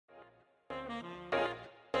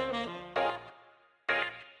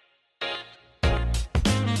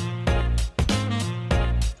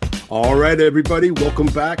All right, everybody, welcome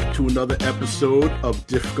back to another episode of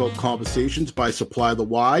Difficult Conversations by Supply the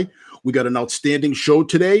Why. We got an outstanding show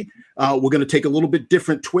today. We're going to take a little bit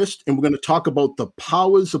different twist, and we're going to talk about the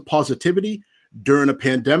powers of positivity during a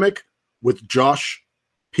pandemic with Josh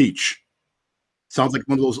Peach. Sounds like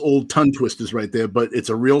one of those old tongue twisters right there, but it's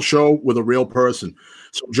a real show with a real person.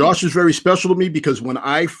 So Josh is very special to me because when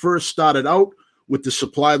I first started out with the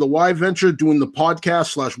Supply the Why venture, doing the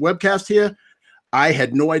podcast / webcast here, I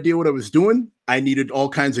had no idea what I was doing. I needed all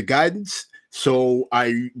kinds of guidance. So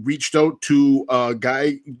I reached out to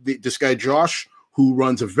this guy, Josh, who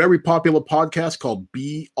runs a very popular podcast called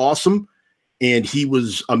Be Awesome. And he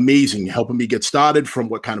was amazing, helping me get started from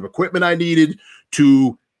what kind of equipment I needed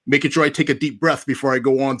to making sure I take a deep breath before I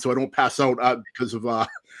go on so I don't pass out because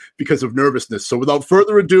of nervousness. So without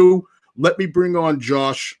further ado, let me bring on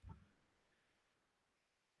Josh.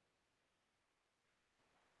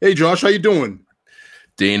 Hey, Josh, how you doing?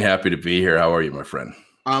 Dean, happy to be here. How are you, my friend?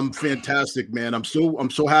 I'm fantastic, man. I'm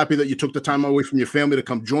so happy that you took the time away from your family to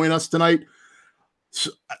come join us tonight.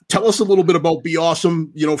 So, tell us a little bit about Be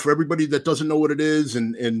Awesome, for everybody that doesn't know what it is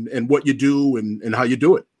and what you do and how you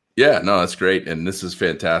do it. Yeah, no, that's great. And this is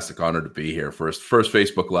fantastic. Honored to be here. First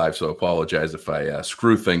Facebook Live, so I apologize if I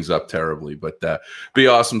screw things up terribly. But Be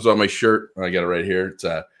Awesome's on my shirt. I got it right here.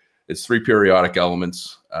 It's 3 periodic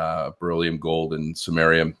elements, beryllium, gold, and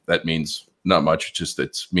samarium. That means not much.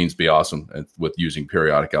 It means Be Awesome with using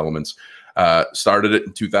periodic elements. Started it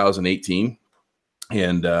in 2018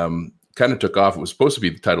 and kind of took off. It was supposed to be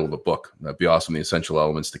the title of a book, Be Awesome, The Essential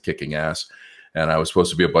Elements to Kicking Ass. And I was supposed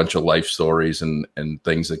to be a bunch of life stories and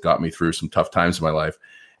things that got me through some tough times in my life.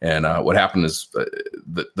 And what happened is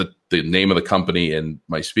the name of the company and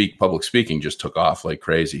my public speaking just took off like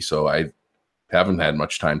crazy. So I haven't had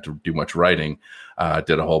much time to do much writing.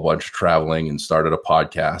 Did a whole bunch of traveling and started a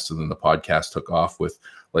podcast. And then the podcast took off with,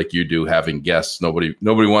 like you do, having guests. Nobody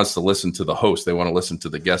wants to listen to the host. They want to listen to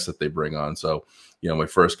the guests that they bring on. So, my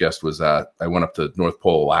first guest was I went up to North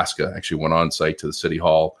Pole, Alaska, actually went on site to the city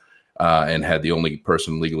hall and had the only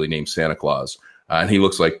person legally named Santa Claus. And he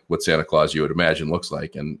looks like what Santa Claus you would imagine looks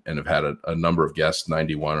like, and have had a number of guests,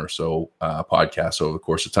 91 or so podcasts over the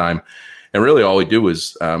course of time. And really all we do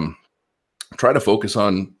is try to focus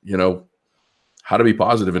on, how to be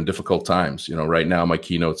positive in difficult times. Right now, my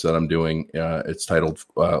keynotes that I'm doing, it's titled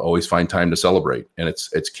Always Find Time to Celebrate. And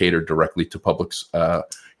it's catered directly to public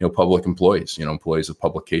employees, employees of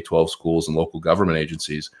public K-12 schools and local government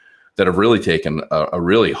agencies that have really taken a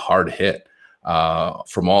really hard hit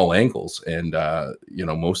from all angles. And,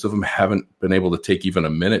 most of them haven't been able to take even a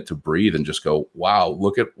minute to breathe and just go, wow,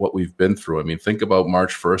 look at what we've been through. I mean, think about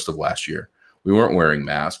March 1st of last year. We weren't wearing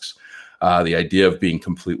masks. The idea of being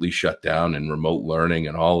completely shut down and remote learning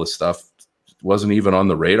and all this stuff wasn't even on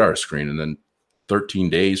the radar screen. And then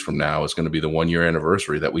 13 days from now is going to be the 1-year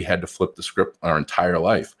anniversary that we had to flip the script our entire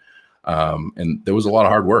life. And there was a lot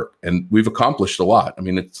of hard work, and we've accomplished a lot. I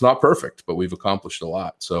mean, it's not perfect, but we've accomplished a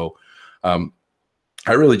lot. So I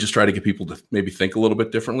really just try to get people to maybe think a little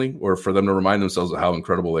bit differently, or for them to remind themselves of how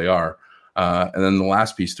incredible they are. And then the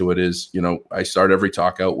last piece to it is, I start every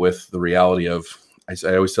talk out with the reality of,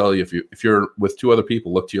 I always tell you, if you're with 2 other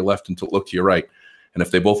people, look to your left and look to your right. And if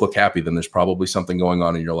they both look happy, then there's probably something going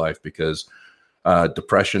on in your life, because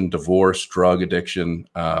depression, divorce, drug addiction,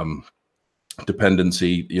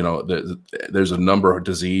 dependency, there's a number of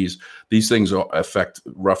disease. These things affect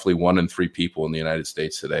roughly 1 in 3 people in the United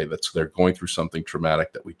States today. They're going through something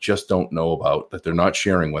traumatic that we just don't know about, that they're not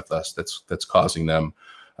sharing with us. That's causing them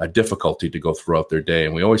a difficulty to go throughout their day.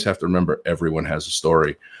 And we always have to remember everyone has a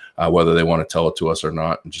story, whether they want to tell it to us or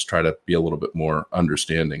not, and just try to be a little bit more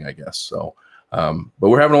understanding, I guess. So, but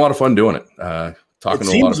we're having a lot of fun doing it. Talking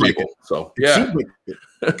to a lot of people. So yeah,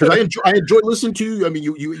 because I enjoy listening to you. I mean,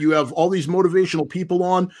 you have all these motivational people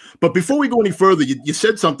on. But before we go any further, you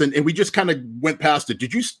said something, and we just kind of went past it.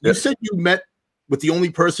 Did you? You said you met with the only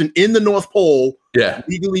person in the North Pole,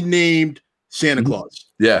 legally named Santa Claus.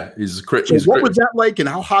 Yeah, what was that like, and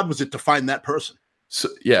how hard was it to find that person? So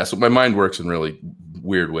my mind works in really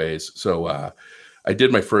weird ways. So I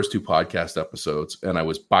did my first 2 podcast episodes, and I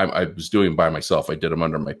was doing by myself. I did them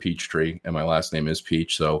under my peach tree, and my last name is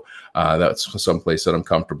Peach. So that's someplace that I'm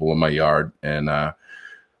comfortable in my yard. And I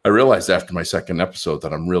realized after my second episode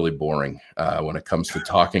that I'm really boring when it comes to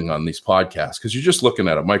talking on these podcasts, because you're just looking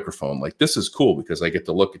at a microphone. Like, this is cool because I get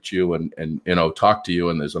to look at you and talk to you,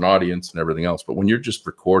 and there's an audience and everything else. But when you're just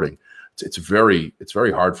recording, it's very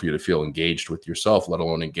hard for you to feel engaged with yourself, let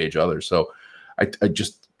alone engage others. So I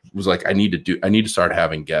just was like, I need to start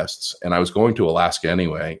having guests. And I was going to Alaska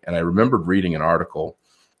anyway, and I remembered reading an article.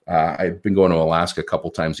 I've been going to Alaska a couple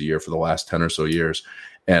times a year for the last 10 or so years.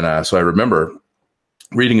 So I remember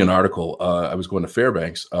reading an article. I was going to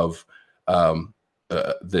Fairbanks of a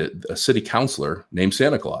city councilor named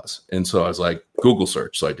Santa Claus. And so I was like, Google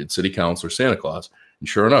search. So I did city councilor Santa Claus. And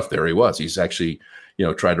sure enough, there he was. He's actually,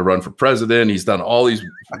 tried to run for president. He's done all these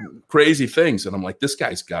crazy things. And I'm like, this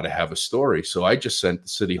guy's got to have a story. So I just sent the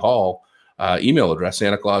city hall email address,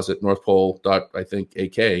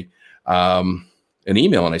 santaclaus@northpole.ak, an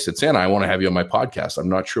email. And I said, Santa, I want to have you on my podcast. I'm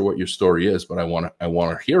not sure what your story is, but I want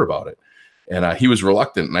to hear about it. And he was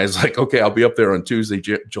reluctant. And I was like, okay, I'll be up there on Tuesday,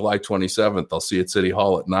 July 27th. I'll see you at City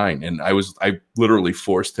Hall at 9. And I literally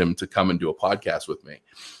forced him to come and do a podcast with me.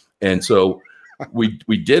 And so we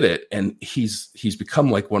did it. And he's become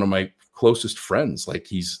like one of my closest friends. Like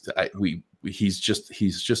he's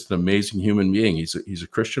just an amazing human being. He's a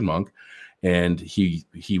Christian monk. And he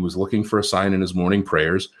was looking for a sign in his morning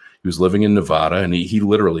prayers. He was living in Nevada, and he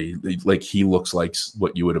literally, like, he looks like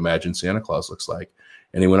what you would imagine Santa Claus looks like.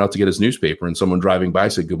 And he went out to get his newspaper, and someone driving by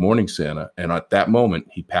said, "Good morning, Santa." And at that moment,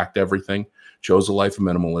 he packed everything, chose a life of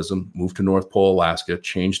minimalism, moved to North Pole, Alaska,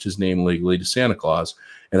 changed his name legally to Santa Claus.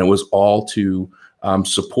 And it was all to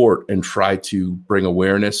support and try to bring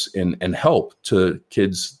awareness and help to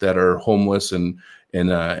kids that are homeless and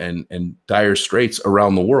dire straits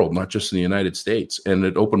around the world, not just in the United States. And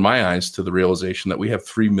it opened my eyes to the realization that we have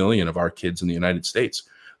 3 million of our kids in the United States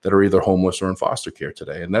that are either homeless or in foster care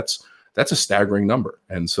today. And that's a staggering number.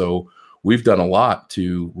 And so we've done a lot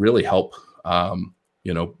to really help,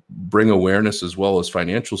 bring awareness as well as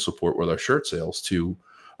financial support with our shirt sales to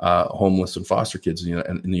homeless and foster kids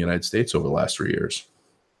in the United States over the last 3 years.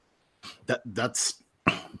 That's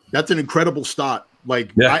an incredible start.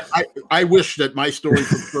 Like, yeah. I wish that my story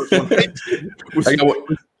from the first one was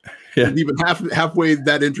even halfway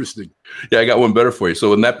that interesting. Yeah, I got one better for you.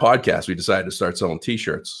 So in that podcast, we decided to start selling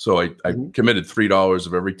T-shirts. So I committed $3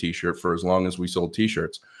 of every T-shirt for as long as we sold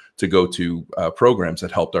T-shirts to go to programs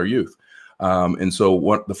that helped our youth. And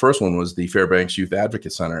so the first one was the Fairbanks Youth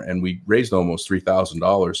Advocate Center, and we raised almost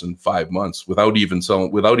 $3,000 in 5 months without even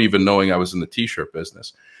knowing I was in the T-shirt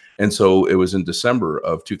business. And so it was in December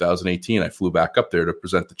of 2018, I flew back up there to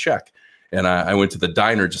present the check. And I went to the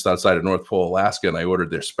diner just outside of North Pole, Alaska, and I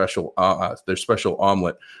ordered their special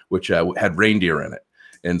omelet, which had reindeer in it.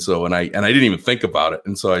 And so, and I didn't even think about it.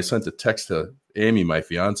 And so I sent a text to Amy, my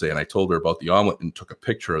fiance, and I told her about the omelet and took a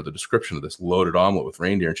picture of the description of this loaded omelet with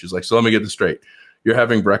reindeer. And she's like, "So let me get this straight. You're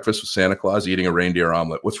having breakfast with Santa Claus, eating a reindeer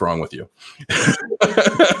omelet. What's wrong with you?"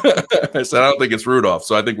 I said, "I don't think it's Rudolph,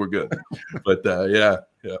 so I think we're good." But yeah.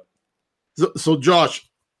 So Josh,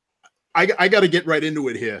 I got to get right into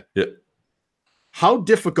it here. Yeah. How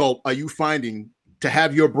difficult are you finding to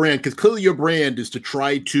have your brand? Because clearly your brand is to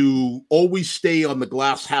try to always stay on the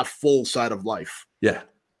glass half full side of life. Yeah.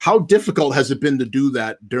 How difficult has it been to do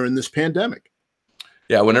that during this pandemic?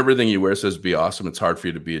 Yeah, when everything you wear says "be awesome," it's hard for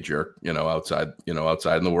you to be a jerk, outside in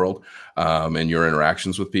the world, and your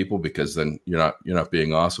interactions with people, because then you're not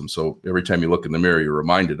being awesome. So every time you look in the mirror, you're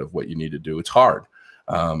reminded of what you need to do. It's hard.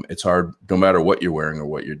 It's hard no matter what you're wearing or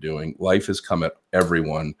what you're doing. Life has come at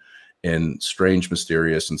everyone in strange,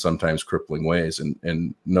 mysterious, and sometimes crippling ways,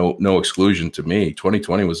 and no exclusion to me.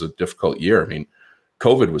 2020 was a difficult year. I mean,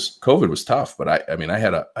 COVID was tough, but I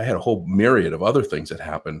had a whole myriad of other things that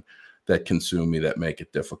happened that consume me, that make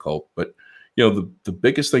it difficult. But the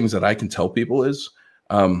biggest things that I can tell people is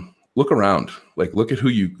look around. Like, look at who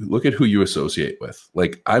you associate with.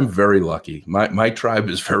 Like, I'm very lucky. My tribe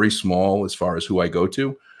is very small as far as who I go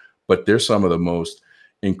to, but they're some of the most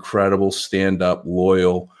incredible, stand-up,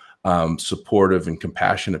 loyal, supportive and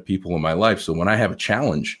compassionate people in my life. So when I have a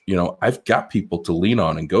challenge, I've got people to lean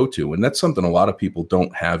on and go to. And that's something a lot of people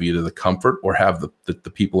don't have, either the comfort or have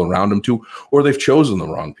the people around them to, or they've chosen the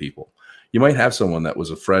wrong people. You might have someone that was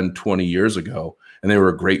a friend 20 years ago and they were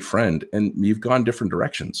a great friend, and you've gone different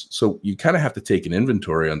directions. So you kind of have to take an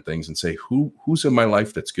inventory on things and say, who's in my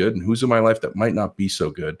life that's good and who's in my life that might not be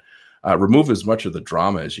so good. Remove as much of the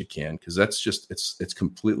drama as you can, because that's just, it's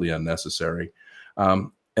completely unnecessary.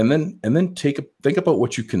 And then think about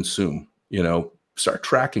what you consume. Start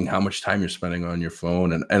tracking how much time you're spending on your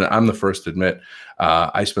phone. And I'm the first to admit,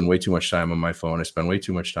 I spend way too much time on my phone. I spend way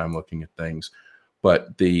too much time looking at things.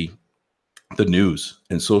 But the news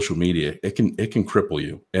and social media, it can cripple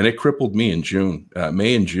you. And it crippled me in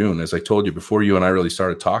May and June, as I told you before you and I really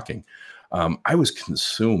started talking. I was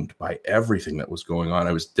consumed by everything that was going on.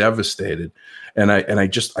 I was devastated. And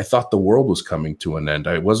I thought the world was coming to an end.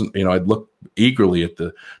 I wasn't, I'd look eagerly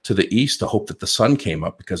to the east to hope that the sun came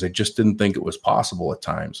up, because I just didn't think it was possible at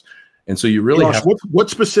times. And so you really Josh, have what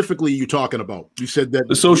specifically are you talking about? You said that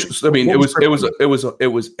the social. I mean, it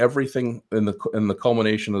was everything in the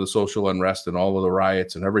culmination of the social unrest and all of the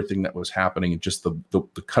riots and everything that was happening, and just the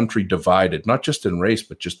country divided, not just in race,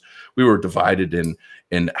 but just we were divided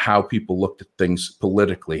in how people looked at things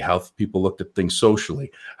politically, how people looked at things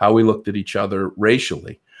socially, how we looked at each other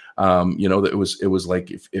racially. That it was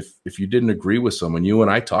like if you didn't agree with someone, you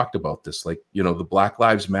and I talked about this, like, the Black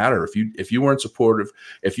Lives Matter. If you weren't supportive,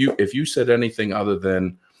 if you said anything other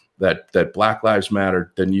than that Black Lives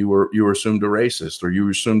Matter, then you were assumed a racist, or you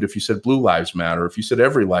were assumed if you said Blue Lives Matter, if you said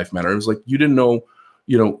every life matter, it was like you didn't know.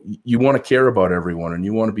 You want to care about everyone, and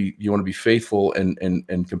you want to be faithful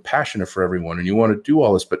and compassionate for everyone, and you want to do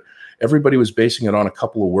all this, but everybody was basing it on a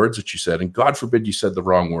couple of words that you said, and God forbid you said the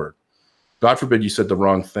wrong word. God forbid you said the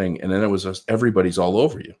wrong thing. And then it was just, everybody's all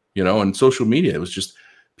over you, and social media, it was just,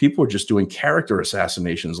 people were just doing character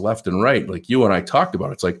assassinations left and right. Like you and I talked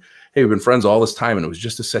about, it's like, hey, we've been friends all this time, and it was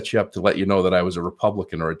just to set you up to let you know that I was a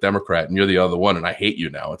Republican or a Democrat and you're the other one, and I hate you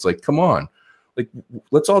now. It's like, come on, like,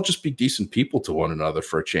 let's all just be decent people to one another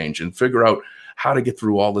for a change, and figure out how to get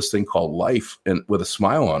through all this thing called life and with a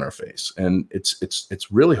smile on our face. And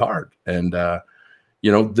it's really hard. And,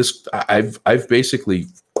 I've basically,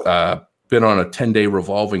 been on a 10-day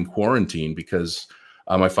revolving quarantine because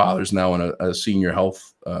my father's now in a senior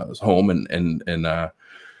health home and a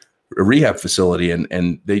rehab facility,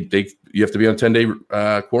 and you have to be on a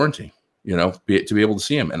 10-day quarantine, to be able to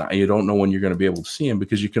see him. And you don't know when you're going to be able to see him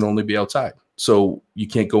because you can only be outside, so you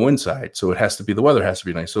can't go inside. So the weather has to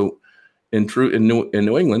be nice. So in New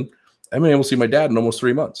England, I've been able to see my dad in almost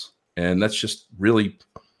 3 months, and that's just really.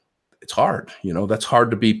 It's hard, that's hard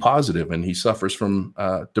to be positive. And he suffers from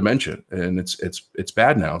dementia, and it's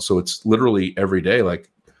bad now. So it's literally every day, like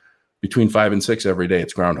between 5 and 6 every day.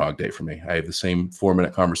 It's Groundhog Day for me. I have the same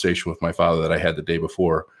 4-minute conversation with my father that I had the day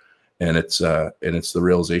before. And it's the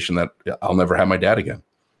realization that I'll never have my dad again.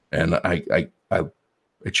 And I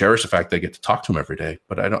cherish the fact that I get to talk to him every day,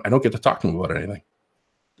 but I don't get to talk to him about anything.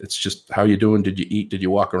 It's just, how you doing? Did you eat? Did you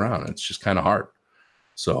walk around? It's just kind of hard.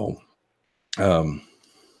 So,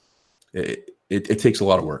 It takes a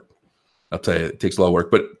lot of work. I'll tell you, it takes a lot of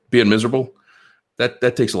work. But being miserable,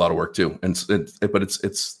 that takes a lot of work too. But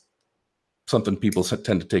it's something people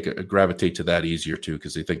tend to gravitate to that easier too,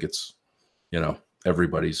 because they think it's,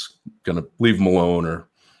 everybody's gonna leave them alone or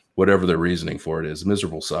whatever their reasoning for it is.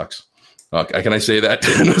 Miserable sucks. Can I say that?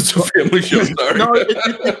 It's a family show. Sorry. No,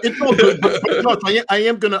 it's all good. But I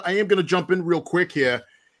am gonna jump in real quick here,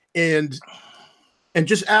 and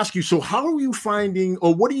just ask you, so how are you finding,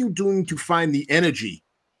 or what are you doing to find the energy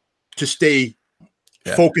to stay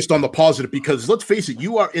focused on the positive? Because let's face it,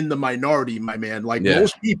 you are in the minority, my man. Like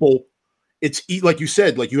most people, it's like you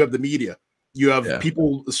said, like you have the media, you have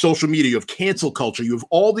people, social media, you have cancel culture, you have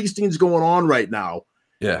all these things going on right now.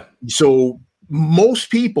 Yeah. So most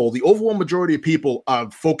people, the overwhelming majority of people, are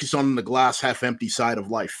focused on the glass half empty side of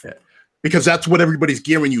life, because that's what everybody's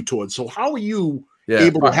gearing you towards. So how are you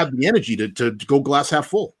able to have the energy to go glass half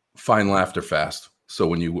full? Find laughter fast. So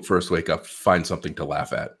when you first wake up, find something to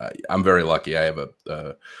laugh at. I'm very lucky. I have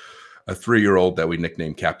a 3-year-old that we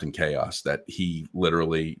nicknamed Captain Chaos, that he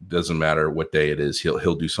literally, doesn't matter what day it is,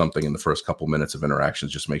 he'll do something in the first couple minutes of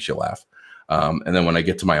interactions, just makes you laugh. And then when I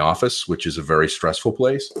get to my office, which is a very stressful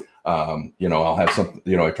place, I'll have something,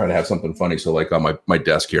 I try to have something funny. So like on my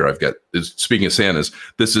desk here, I've got, speaking of Santas,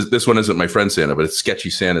 this one isn't my friend Santa, but it's Sketchy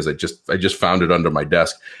Santas. I just found it under my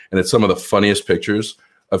desk, and it's some of the funniest pictures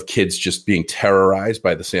of kids just being terrorized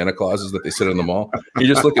by the Santa Clauses that they sit in the mall. You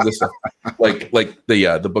just look at this stuff, like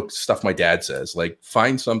the book stuff my dad says, like,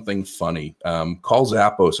 find something funny, call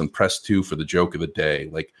Zappos and press 2 for the joke of the day.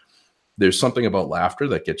 Like, there's something about laughter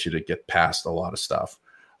that gets you to get past a lot of stuff.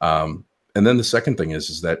 And then the second thing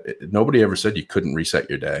is that nobody ever said you couldn't reset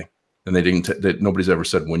your day, and nobody's ever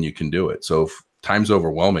said when you can do it. So if time's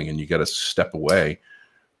overwhelming and you got to step away,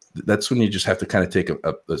 that's when you just have to kind of take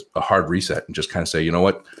a hard reset and just kind of say, you know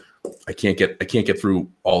what, I can't get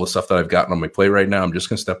through all the stuff that I've gotten on my plate right now. I'm just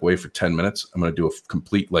going to step away for 10 minutes. I'm going to do a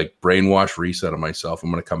complete brainwash reset of myself.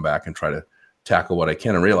 I'm going to come back and try to tackle what I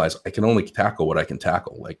can, and realize I can only tackle what I can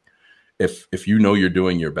tackle. Like, if you're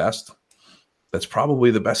doing your best, that's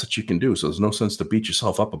probably the best that you can do. So there's no sense to beat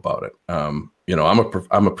yourself up about it. I'm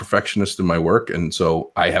a perfectionist in my work, and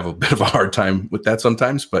so I have a bit of a hard time with that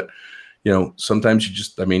sometimes. But sometimes you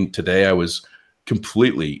just, today I was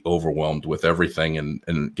completely overwhelmed with everything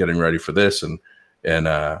and getting ready for this, and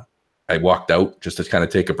I walked out just to kind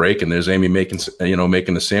of take a break, and there's Amy making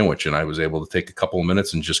a sandwich, and I was able to take a couple of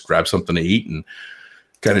minutes and just grab something to eat, and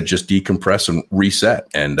kind of just decompress and reset.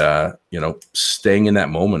 And, staying in that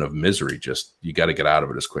moment of misery, just, you got to get out of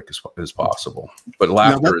it as quick as possible. But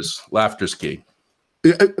laughter's key.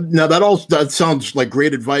 Now that sounds like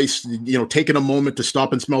great advice, taking a moment to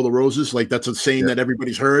stop and smell the roses. Like, that's a saying that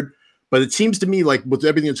everybody's heard, but it seems to me like with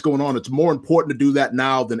everything that's going on, it's more important to do that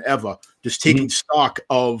now than ever. Just taking stock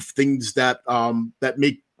of things that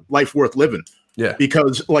make life worth living. Yeah.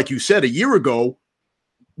 Because like you said, a year ago,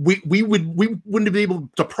 we wouldn't be able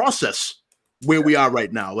to process where we are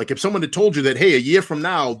right now. Like, if someone had told you that, hey, a year from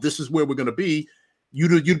now, this is where we're going to be,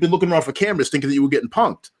 you'd been looking around for cameras thinking that you were getting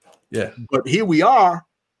punked. Yeah. But here we are.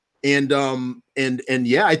 And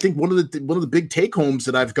yeah, I think one of the big take homes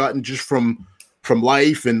that I've gotten just from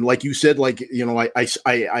life, and like you said, like,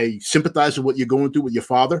 I sympathize with what you're going through with your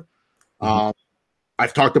father. Mm-hmm.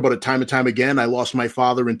 I've talked about it time and time again. I lost my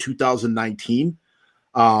father in 2019.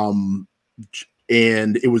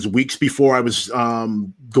 And it was weeks before I was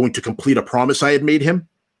going to complete a promise I had made him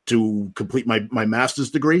to complete my master's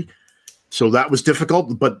degree. So that was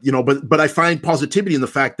difficult, but I find positivity in the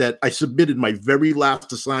fact that I submitted my very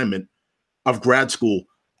last assignment of grad school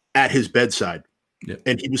at his bedside. Yeah.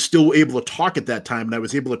 And he was still able to talk at that time, and I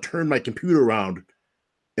was able to turn my computer around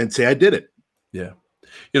and say I did it. Yeah.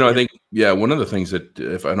 I think, one of the things that,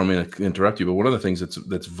 if I don't mean to interrupt you, but one of the things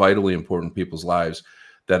that's vitally important in people's lives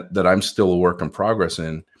that I'm still a work in progress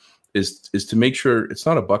in is to make sure it's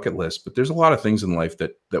not a bucket list, but there's a lot of things in life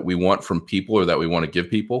that we want from people, or that we want to give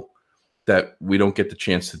people, that we don't get the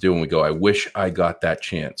chance to do. And we go, I wish I got that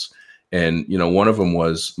chance. And, one of them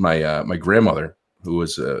was my grandmother, who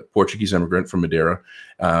was a Portuguese immigrant from Madeira,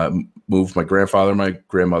 moved. My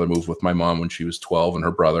grandmother moved with my mom when she was 12 and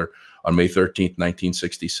her brother on May 13th,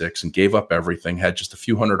 1966, and gave up everything, had just a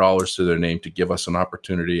few $100s to their name to give us an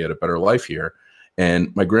opportunity at a better life here.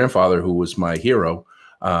 And my grandfather, who was my hero,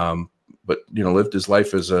 but lived his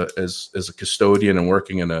life as a custodian and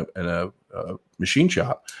working in a machine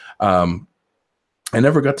shop. I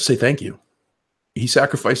never got to say thank you. He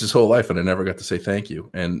sacrificed his whole life, and I never got to say thank you.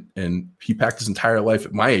 And he packed his entire life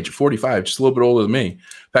at my age, 45, just a little bit older than me,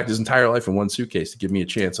 packed his entire life in one suitcase to give me a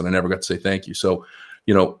chance, and I never got to say thank you. So,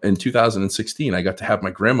 in 2016, I got to have my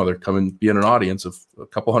grandmother come and be in an audience of a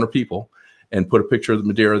couple hundred people and put a picture of the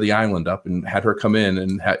Madeira, the island, up, and had her come in,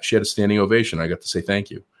 and she had a standing ovation. I got to say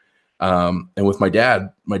thank you. And with my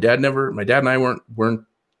dad and I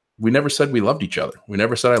we never said we loved each other. We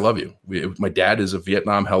never said I love you. My dad is a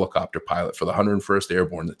Vietnam helicopter pilot for the 101st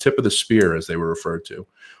Airborne, the tip of the spear, as they were referred to.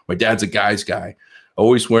 My dad's a guy's guy,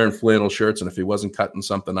 always wearing flannel shirts. And if he wasn't cutting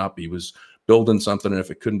something up, he was building something. And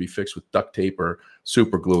if it couldn't be fixed with duct tape or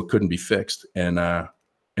super glue, it couldn't be fixed. And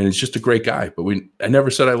he's just a great guy. But I never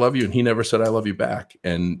said I love you, and he never said I love you back.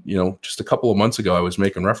 And, just a couple of months ago, I was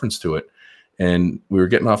making reference to it, and we were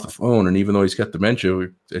getting off the phone. And even though he's got dementia,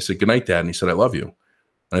 I said, "Good night, Dad." And he said, "I love you."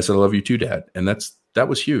 And I said, "I love you too, Dad." And that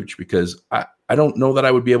was huge, because I don't know that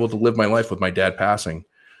I would be able to live my life with my dad passing,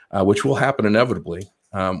 which will happen inevitably,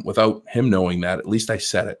 without him knowing that. At least I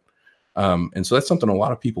said it. And so that's something a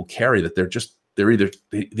lot of people carry, that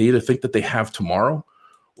they either think that they have tomorrow,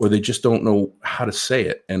 or they just don't know how to say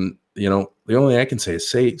it. And, the only thing I can say is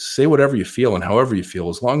say whatever you feel and however you feel,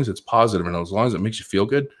 as long as it's positive and as long as it makes you feel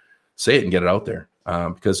good, say it and get it out there,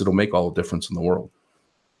 because it'll make all the difference in the world.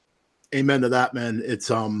 Amen to that, man. It's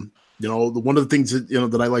one of the things that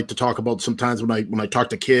that I like to talk about sometimes when I talk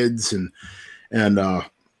to kids, and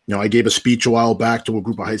I gave a speech a while back to a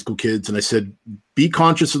group of high school kids, and I said, be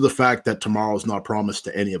conscious of the fact that tomorrow is not promised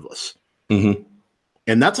to any of us. Mm-hmm.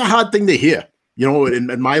 And that's a hard thing to hear.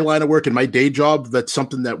 In my line of work, in my day job, that's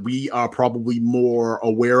something that we are probably more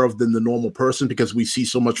aware of than the normal person, because we see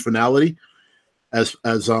so much finality as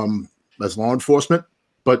law enforcement.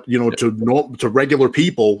 But to regular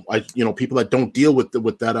people, people that don't deal with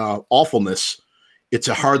that awfulness, it's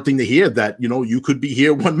a hard thing to hear that you could be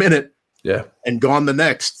here 1 minute, and gone the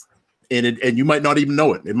next, and you might not even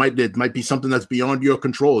know it. It might be something that's beyond your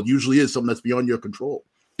control. It usually is something that's beyond your control.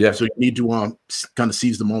 Yeah. So you need to kind of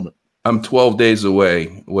seize the moment. I'm 12 days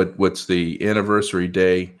away. What's the anniversary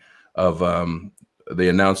day of the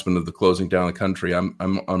announcement of the closing down the country? I'm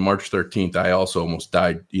on March 13th. I also almost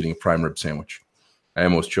died eating a prime rib sandwich. I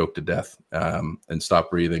almost choked to death, and stopped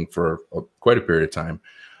breathing for quite a period of time.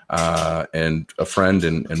 And a friend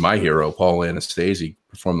and my hero, Paul Anastasi,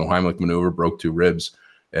 performed the Heimlich maneuver, broke 2 ribs,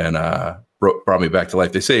 and brought me back to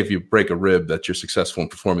life. They say if you break a rib, that you're successful in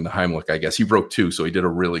performing the Heimlich. I guess he broke 2, so he did a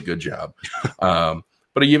really good job.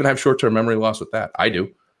 But I even have short-term memory loss with that. I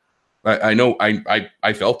do. I know.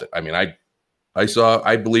 I felt it. I mean,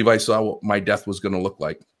 I believe I saw what my death was going to look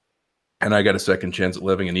like. And I got a second chance at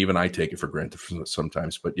living, and even I take it for granted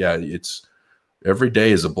sometimes. But yeah, every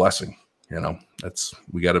day is a blessing.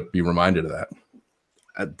 We got to be reminded of that.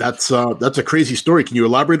 That's a crazy story. Can you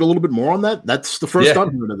elaborate a little bit more on that? That's the first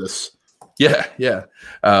I'm hearing of this. Yeah.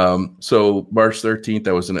 So March 13th,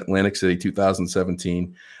 I was in Atlantic City,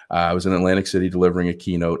 2017. I was in Atlantic City delivering a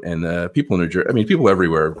keynote, and people in New Jersey, people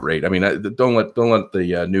everywhere are great. Don't let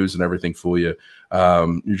the news and everything fool you.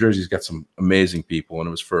 New Jersey's got some amazing people, and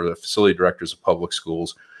it was for the facility directors of public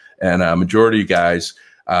schools, and a majority of guys.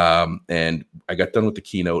 And I got done with the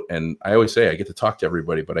keynote, and I always say I get to talk to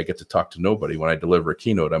everybody, but I get to talk to nobody. When I deliver a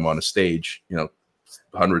keynote, I'm on a stage,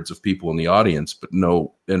 hundreds of people in the audience, but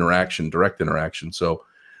no direct interaction. So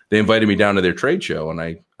they invited me down to their trade show, and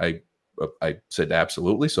I said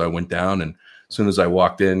absolutely. So I went down, and as soon as I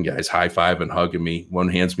walked in, guys high-fiving, hugging me. One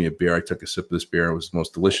hands me a beer. I took a sip of this beer. It was the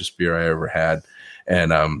most delicious beer I ever had.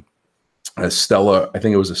 And a Stella, I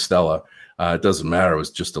think it was a Stella. It doesn't matter. It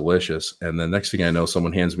was just delicious. And the next thing I know,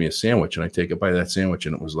 someone hands me a sandwich, and I take a bite of that sandwich,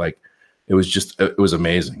 and it was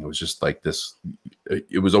amazing. It was just like this.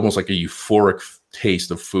 It was almost like a euphoric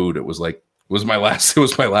taste of food. It was my last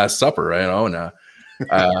supper, And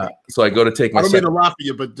so I go to take my. I don't mean to laugh at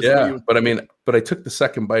you, but but I took the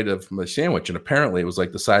second bite of my sandwich, and apparently it was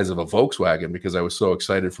like the size of a Volkswagen because I was so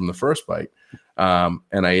excited from the first bite,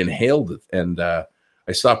 and I inhaled it, and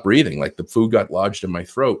I stopped breathing. Like the food got lodged in my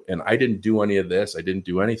throat, and I didn't do any of this. I didn't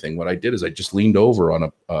do anything. What I did is I just leaned over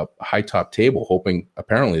on a high top table, hoping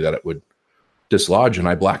apparently that it would dislodge, and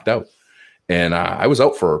I blacked out. And I was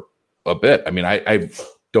out for a bit. I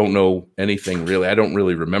don't know anything really. I don't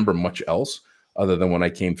really remember much else other than when I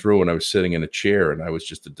came through and I was sitting in a chair, and I was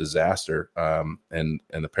just a disaster. And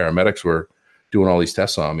the paramedics were doing all these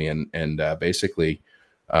tests on me, and basically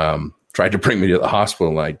tried to bring me to the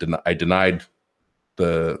hospital. And I denied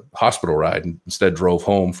the hospital ride, and instead drove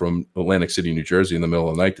home from Atlantic City, New Jersey in the middle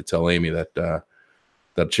of the night to tell Amy that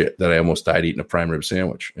I almost died eating a prime rib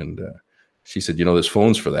sandwich. And she said, there's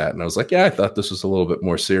phones for that. And I was like, yeah, I thought this was a little bit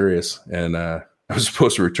more serious. And I was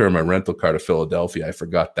supposed to return my rental car to Philadelphia. I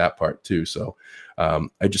forgot that part too. So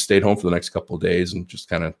I just stayed home for the next couple of days and just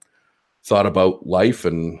kind of thought about life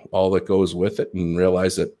and all that goes with it, and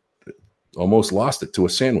realized that almost lost it to a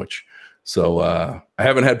sandwich. So I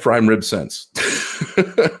haven't had prime rib since.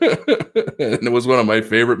 And it was one of my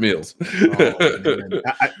favorite meals.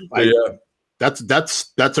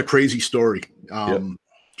 That's a crazy story,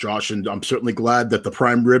 Josh, and I'm certainly glad that the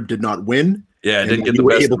prime rib did not win. Yeah, I didn't get the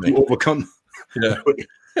best able to overcome.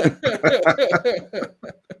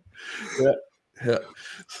 Yeah.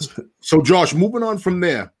 So Josh, moving on from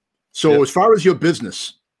there. So as far as your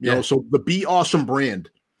business, so the Be Awesome brand.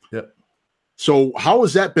 Yeah. So how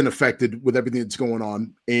has that been affected with everything that's going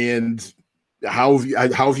on, and how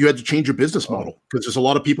have you had to change your business model? Because there's a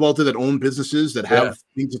lot of people out there that own businesses that have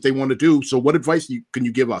things that they want to do. So what advice can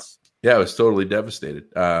you give us? Yeah, I was totally devastated.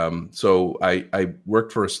 So I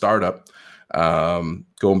worked for a startup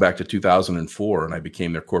going back to 2004, and I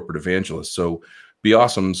became their corporate evangelist. So Be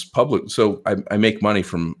Awesome's public. So I make money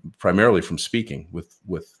primarily from speaking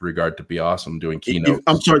with regard to Be Awesome, doing keynotes.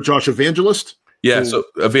 I'm sorry, Josh, evangelist? Yeah, so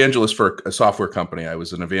evangelist for a software company. I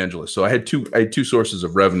was an evangelist. So I had two sources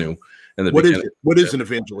of revenue. What is an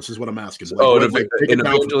evangelist is what I'm asking. An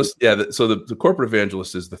evangelist. Yeah. So the corporate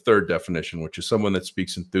evangelist is the third definition, which is someone that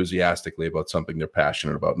speaks enthusiastically about something they're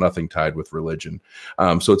passionate about, nothing tied with religion.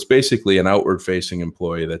 So it's basically an outward facing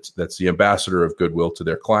employee that's the ambassador of goodwill to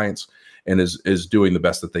their clients, and is doing the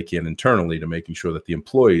best that they can internally to making sure that the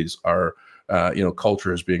employees are,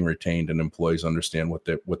 culture is being retained and employees understand what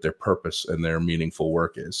their purpose and their meaningful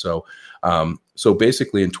work is. So, so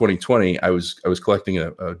basically in 2020, I was collecting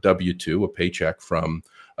a W-2, a paycheck from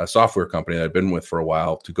a software company that I'd been with for a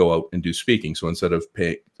while to go out and do speaking. So instead of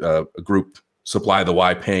pay a group Supply the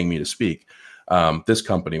Y paying me to speak, this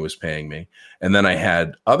company was paying me. And then I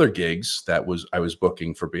had other gigs that I was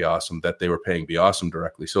booking for Be Awesome that they were paying Be Awesome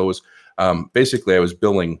directly. So it was basically I was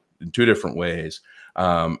billing in two different ways.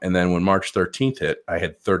 And then when March 13th hit, I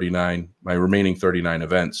had my remaining 39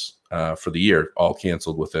 events for the year, all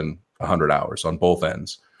canceled within 100 hours on both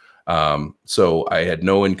ends. So I had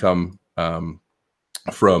no income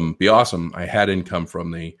from Be Awesome. I had income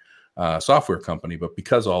from the software company, but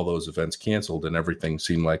because all those events canceled and everything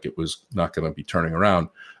seemed like it was not going to be turning around,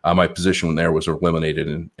 my position there was eliminated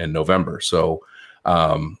in November. So,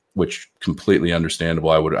 which completely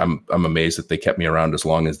understandable. I'm amazed that they kept me around as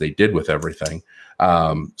long as they did with everything.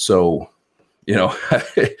 So, January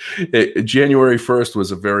 1st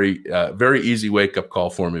was a very easy wake up call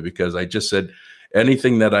for me, because I just said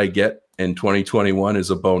anything that I get in 2021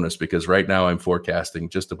 is a bonus, because right now I'm forecasting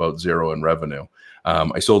just about zero in revenue.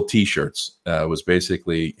 I sold T-shirts, was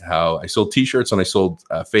basically how I sold T-shirts, and I sold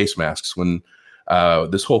face masks. When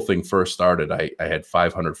this whole thing first started, I had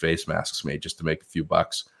 500 face masks made just to make a few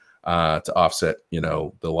bucks to offset,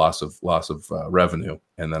 the loss of revenue.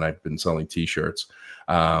 And then I've been selling T-shirts.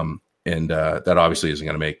 And that obviously isn't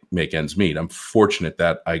going to make ends meet. I'm fortunate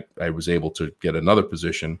that I was able to get another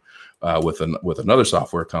position with another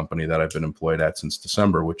software company that I've been employed at since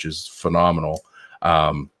December, which is phenomenal.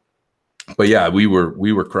 But yeah, we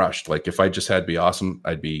were crushed. Like if I just had Be Awesome,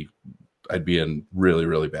 I'd be in really,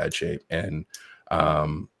 really bad shape, and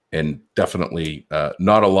definitely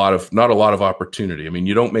not a lot of opportunity. I mean,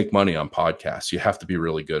 you don't make money on podcasts. You have to be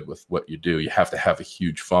really good with what you do. You have to have a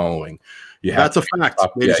huge following. That's a fact,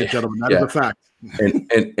 ladies and gentlemen. That is a fact.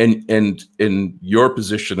 And in your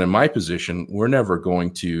position and my position, we're never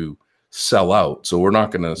going to sell out. So we're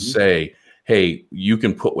not going to say, hey, you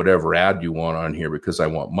can put whatever ad you want on here because I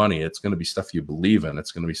want money. It's going to be stuff you believe in.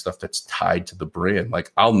 It's going to be stuff that's tied to the brand.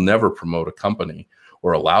 Like I'll never promote a company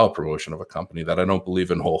or allow a promotion of a company that I don't believe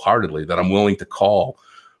in wholeheartedly, that I'm willing to call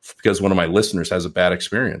because one of my listeners has a bad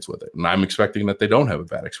experience with it. And I'm expecting that they don't have a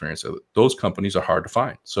bad experience with it. Those companies are hard to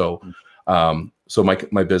find. So, so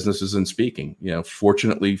my business is in speaking.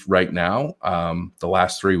 Fortunately right now, the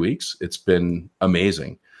last 3 weeks, it's been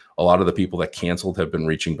amazing. A lot of the people that canceled have been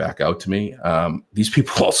reaching back out to me. These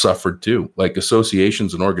people all suffered too, like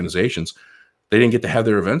associations and organizations. They didn't get to have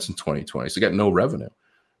their events in 2020. So they got no revenue.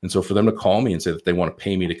 And so for them to call me and say that they want to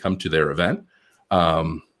pay me to come to their event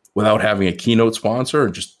without having a keynote sponsor, or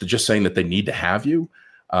just saying that they need to have you,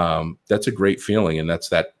 that's a great feeling. And that's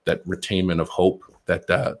that retainment of hope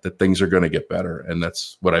that things are going to get better. And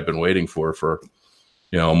that's what I've been waiting for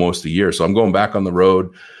almost a year. So I'm going back on the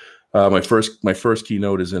road. My first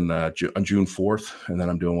keynote is on June 4th, and then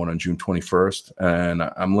I'm doing one on June 21st, and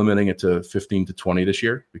I'm limiting it to 15 to 20 this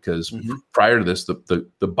year because prior to this, the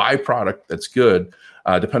byproduct that's good,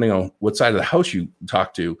 depending on what side of the house you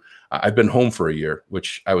talk to, I've been home for a year,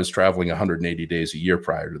 which I was traveling 180 days a year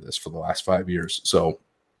prior to this for the last 5 years. So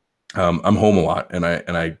I'm home a lot, and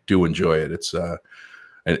I do enjoy it. It's I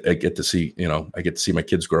get to see my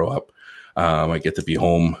kids grow up. I get to be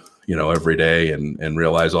home every day and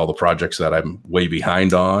realize all the projects that I'm way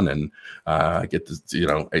behind on. And I get to,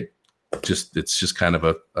 it's just kind of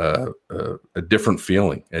a different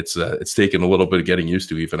feeling. It's taken a little bit of getting used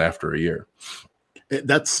to even after a year.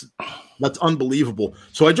 That's unbelievable.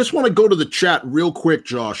 So I just want to go to the chat real quick,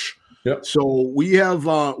 Josh. Yep. So we have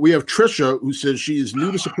Trisha, who says she is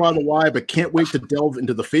new to Supply the Why, but can't wait to delve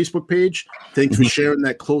into the Facebook page. Thanks for sharing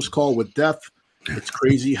that close call with death. It's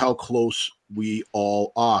crazy how close we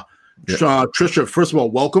all are. Yeah. Trisha, first of all,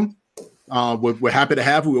 welcome. We're happy to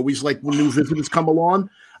have you. We always like when new visitors come along.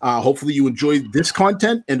 Hopefully you enjoy this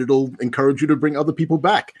content and it'll encourage you to bring other people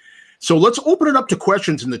back. So let's open it up to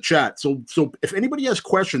questions in the chat. So if anybody has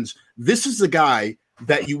questions, this is the guy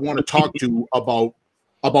that you want to talk to about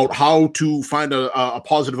how to find a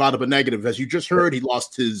positive out of a negative. As you just heard, he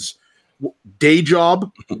lost his day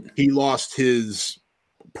job. He lost his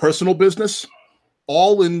personal business,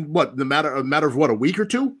 all in a matter of what, a week or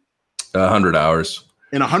two? 100 hours.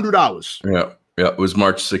 In 100 hours. Yeah. It was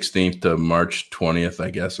March 16th to March 20th. I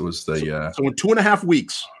guess it was the. So in 2.5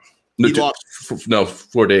 weeks, he lost.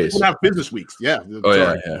 4 days. 2.5 business weeks. Yeah.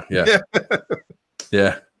 Oh yeah.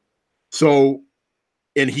 Yeah. So,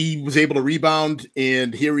 and he was able to rebound,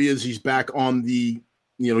 and here he is. He's back on the.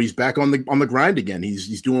 He's back on the grind again.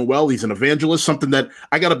 He's doing well. He's an evangelist. Something that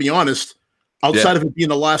I got to be honest. Outside of it being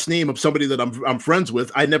the last name of somebody that I'm friends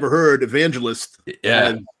with, I never heard evangelist.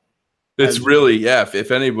 Yeah. It's really,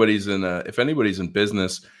 if anybody's in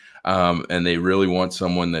business and they really want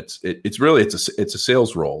someone it's a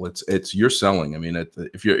sales role. It's you're selling. I mean, I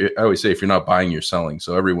always say, if you're not buying, you're selling.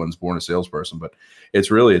 So everyone's born a salesperson, but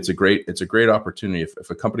it's a great opportunity.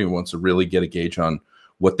 If a company wants to really get a gauge on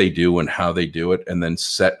what they do and how they do it, and then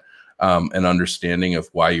set an understanding of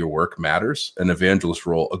why your work matters, a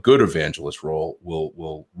good evangelist role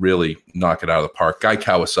will really knock it out of the park. Guy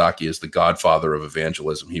Kawasaki is the godfather of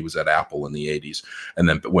evangelism. He was at Apple in the 80s and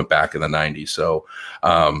then went back in the 90s. So,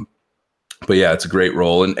 but yeah, it's a great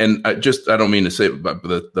role. And I don't mean to say, but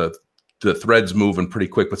the thread's moving pretty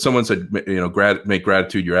quick, but someone said, make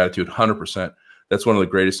gratitude your attitude. 100%. That's one of the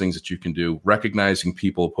greatest things that you can do. Recognizing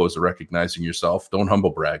people opposed to recognizing yourself. Don't humble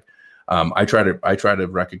brag. I try to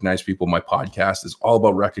recognize people. My podcast is all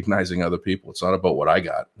about recognizing other people. It's not about what I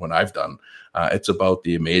I've done. It's about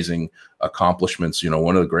the amazing accomplishments.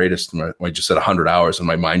 One of the greatest, I just said 100 hours and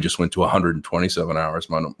my mind just went to 127 hours.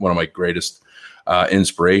 One of my greatest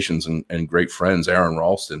inspirations and great friends, Aaron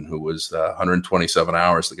Ralston, who was 127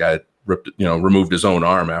 hours. The guy removed his own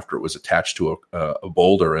arm after it was attached to a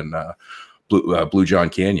boulder in Blue John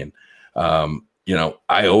Canyon.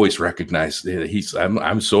 I always recognize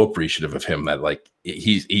I'm so appreciative of him that like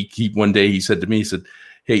he one day he said to me, he said,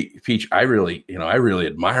 "Hey, Peach, I really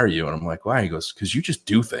admire you." And I'm like, "Why?" He goes, "Because you just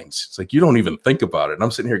do things. It's like you don't even think about it." And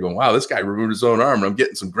I'm sitting here going, "Wow, this guy removed his own arm, and I'm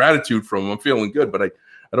getting some gratitude from him. I'm feeling good." But I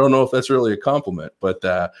don't know if that's really a compliment. But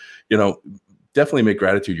definitely make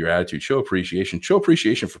gratitude your attitude. Show appreciation. Show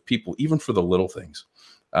appreciation for people, even for the little things.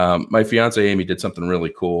 My fiance Amy did something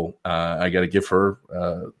really cool. I got to give her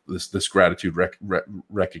this gratitude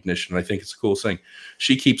recognition. I think it's the coolest thing.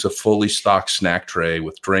 She keeps a fully stocked snack tray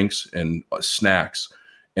with drinks and snacks,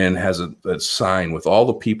 and has a sign with all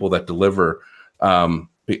the people that deliver.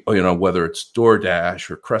 Whether it's DoorDash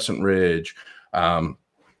or Crescent Ridge,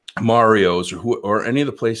 Mario's, or any of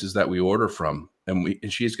the places that we order from. And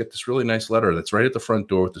she's got this really nice letter that's right at the front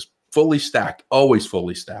door with this always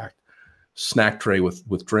fully stacked snack tray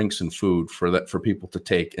with drinks and food for people to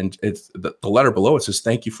take. And it's the letter below, it says,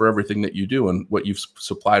 "Thank you for everything that you do and what you've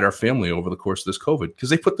supplied our family over the course of this COVID," because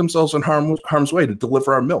they put themselves in harm's way to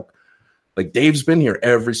deliver our milk. Like Dave's been here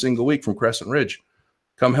every single week from Crescent Ridge.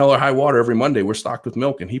 Come hell or high water, every Monday we're stocked with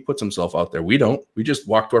milk, and he puts himself out there. We don't. We just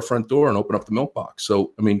walk to our front door and open up the milk box.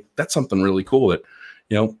 So, I mean, that's something really cool that,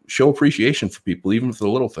 show appreciation for people, even for the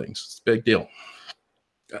little things. It's a big deal.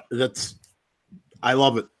 I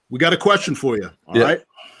love it. We got a question for you. All right.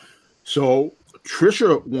 So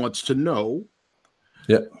Trisha wants to know,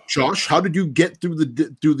 Josh, how did you get through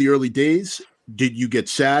the early days? Did you get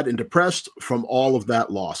sad and depressed from all of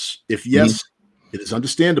that loss? If yes, it is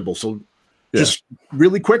understandable. So just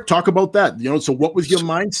really quick, talk about that. So what was your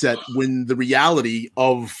mindset when the reality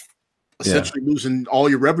of essentially losing all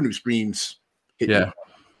your revenue streams hit you?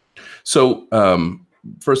 So,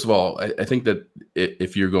 first of all, I think that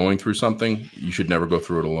if you're going through something, you should never go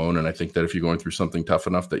through it alone. And I think that if you're going through something tough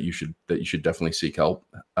enough, that you should definitely seek help.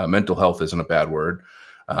 Mental health isn't a bad word.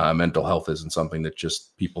 Mental health isn't something that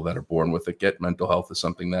just people that are born with it get. Mental health is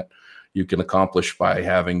something that you can accomplish by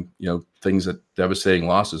having, things that devastating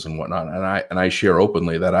losses and whatnot. And I share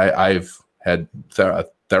openly that I've had a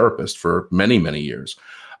therapist for many, many years.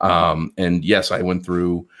 And yes, I went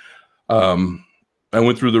through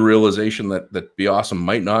the realization that Be Awesome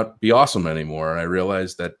might not be awesome anymore. And I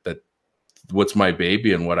realized that what's my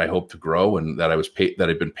baby and what I hope to grow and that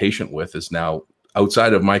I've been patient with is now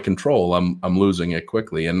outside of my control. I'm losing it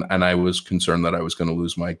quickly. And I was concerned that I was going to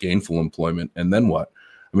lose my gainful employment. And then what?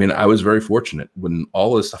 I mean, I was very fortunate when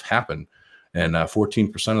all this stuff happened and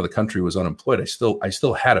 14% of the country was unemployed. I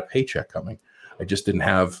still had a paycheck coming. I just didn't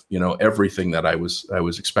have, everything that I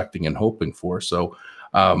was expecting and hoping for. So,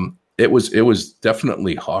 it was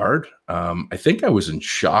definitely hard. I think I was in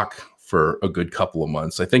shock for a good couple of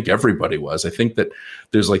months. I think everybody was. I think that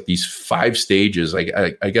there's like these 5 stages. I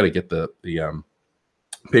got to get the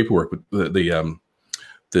paperwork with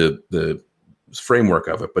the framework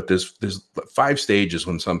of it. But there's 5 stages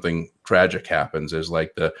when something tragic happens. There's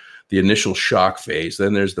like the initial shock phase.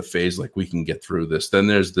 Then there's the phase like we can get through this. Then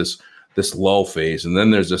there's this lull phase, and then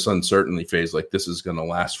there's this uncertainty phase. Like this is going to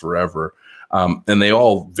last forever. And they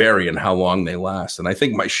all vary in how long they last. And I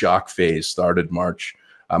think my shock phase started March.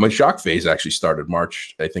 My shock phase actually started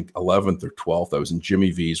March, I think 11th or 12th. I was in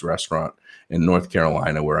Jimmy V's restaurant in North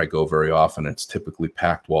Carolina, where I go very often. It's typically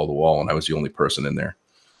packed wall to wall, and I was the only person in there.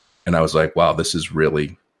 And I was like, wow, this is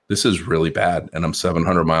really bad. And I'm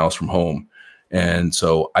 700 miles from home. And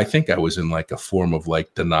so I think I was in like a form of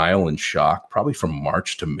like denial and shock, probably from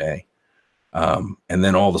March to May. And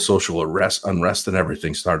then all the social unrest and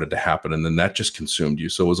everything started to happen. And then that just consumed you.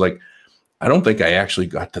 So it was like, I don't think I actually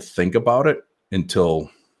got to think about it until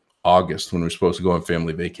August when we were supposed to go on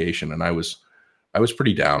family vacation. And I was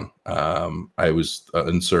pretty down. I was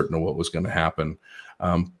uncertain of what was going to happen.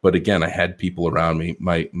 But again, I had people around me.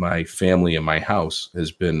 My family and my house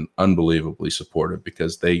has been unbelievably supportive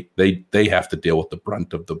because they have to deal with the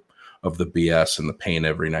brunt of the BS and the pain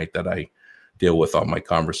every night that I deal with on my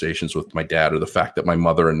conversations with my dad, or the fact that my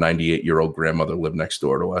mother and 98-year-old grandmother live next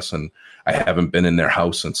door to us, and I haven't been in their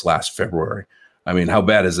house since last February. I mean, how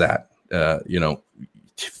bad is that?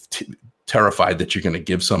 Terrified that you're going to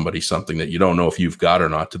give somebody something that you don't know if you've got or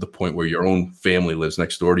not, to the point where your own family lives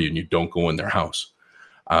next door to you and you don't go in their house.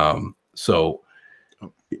 So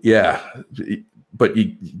yeah, but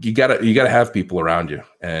you gotta have people around you.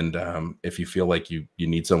 And, if you feel like you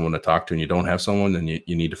need someone to talk to and you don't have someone, then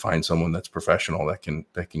you need to find someone that's professional that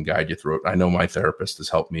can guide you through it. I know my therapist has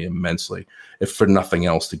helped me immensely, if for nothing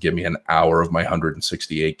else, to give me an hour of my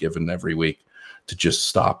 168 given every week to just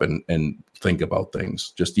stop and think about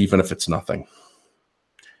things, just even if it's nothing.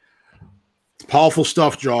 Powerful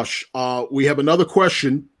stuff, Josh. We have another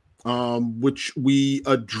question which we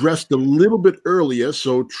addressed a little bit earlier.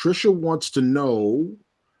 So Trisha wants to know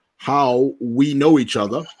how we know each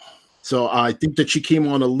other. So I think that she came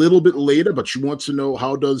on a little bit later, but she wants to know,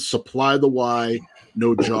 how does Supply the Y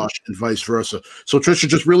know Josh and vice versa? So Trisha,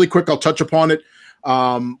 just really quick, I'll touch upon it.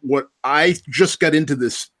 What I just got into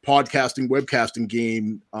this podcasting, webcasting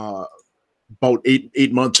game about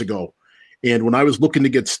eight months ago. And when I was looking to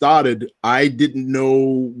get started, I didn't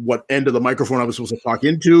know what end of the microphone I was supposed to talk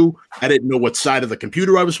into. I didn't know what side of the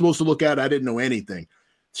computer I was supposed to look at. I didn't know anything.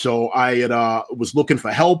 So I had, was looking for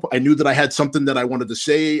help. I knew that I had something that I wanted to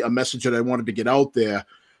say, a message that I wanted to get out there,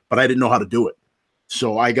 but I didn't know how to do it.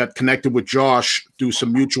 So I got connected with Josh through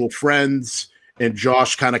some mutual friends, and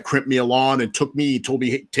Josh kind of crimped me along and told me,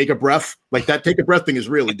 hey, take a breath. Like that take a breath thing is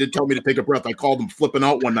real. He did tell me to take a breath. I called him flipping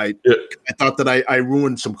out one night. Yeah. I thought that I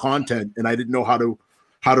ruined some content, and I didn't know how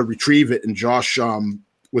to retrieve it. And Josh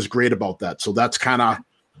was great about that. So that's kind of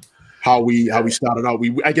how we started out.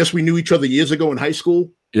 I guess we knew each other years ago in high school.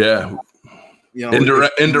 Yeah, you know,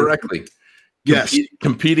 indirectly. Yes,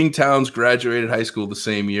 competing towns, graduated high school the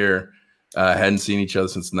same year. Hadn't seen each other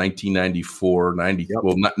since 1994. 90. Yep.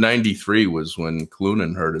 Well, 93 was when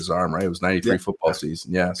Clunan hurt his arm. Right, it was 93 football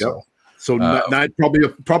season. Yeah, yep. So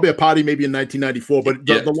probably a party maybe in 1994. But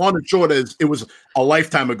the long and short is, it was a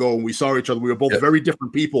lifetime ago when we saw each other. We were both very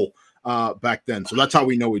different people back then. So that's how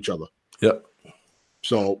we know each other. Yep.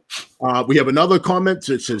 So we have another comment.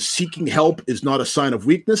 It says, seeking help is not a sign of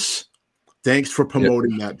weakness. Thanks for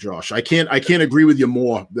promoting that, Josh. I can't agree with you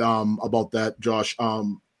more about that, Josh.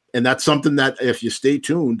 And that's something that, if you stay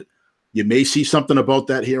tuned, you may see something about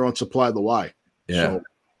that here on Supply the Y. Yeah. So,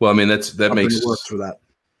 well, I mean, that makes work for that.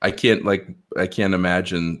 I can't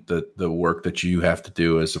imagine the work that you have to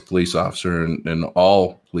do as a police officer and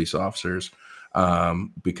all police officers.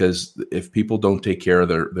 Because if people don't take care of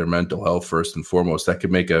their mental health first and foremost, that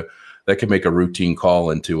could make a routine call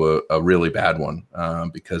into a really bad one,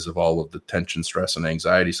 because of all of the tension, stress, and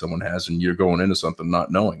anxiety someone has, and you're going into something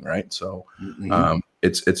not knowing, right? So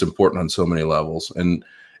it's important on so many levels, and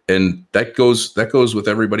that goes with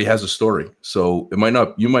everybody has a story. So you might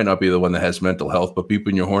not be the one that has mental health, but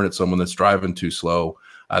beeping your horn at someone that's driving too slow,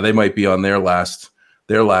 they might be on their last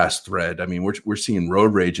thread. I mean, we're seeing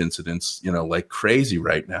road rage incidents, like crazy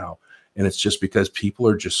right now. And it's just because people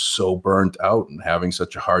are just so burnt out and having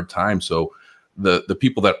such a hard time. So the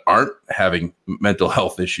people that aren't having mental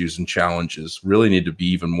health issues and challenges really need to be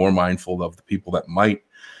even more mindful of the people that might,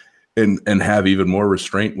 and have even more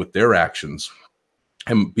restraint with their actions,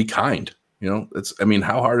 and be kind.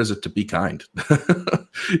 How hard is it to be kind?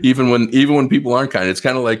 even when people aren't kind. It's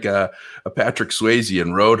kind of like a Patrick Swayze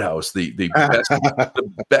in Roadhouse, the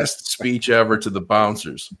best speech ever to the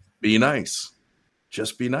bouncers: be nice,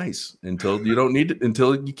 just be nice until you don't need it,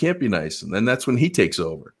 until you can't be nice, and then that's when he takes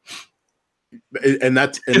over. And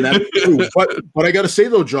that's true. But I got to say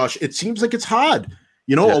though, Josh, it seems like it's hard.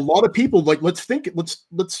 A lot of people let's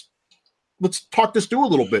talk this through a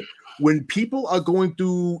little bit. When people are going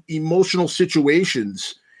through emotional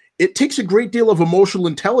situations, it takes a great deal of emotional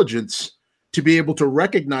intelligence to be able to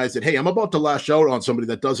recognize that, hey, I'm about to lash out on somebody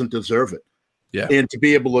that doesn't deserve it. Yeah. And to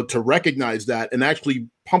be able to recognize that and actually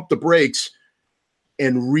pump the brakes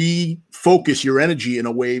and refocus your energy in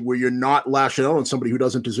a way where you're not lashing out on somebody who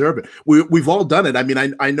doesn't deserve it. We've all done it. I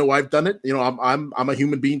mean, I know I've done it. I'm a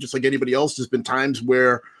human being just like anybody else. There's been times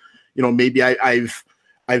where, maybe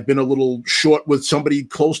I've been a little short with somebody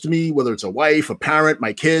close to me, whether it's a wife, a parent,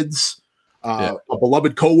 my kids, a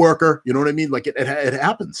beloved coworker. You know what I mean? Like it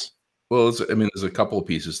happens. Well, there's a couple of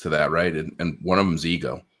pieces to that, right? And one of them is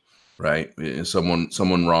ego, right?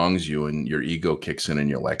 Someone wrongs you and your ego kicks in and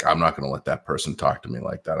you're like, I'm not going to let that person talk to me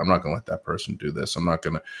like that. I'm not going to let that person do this. I'm not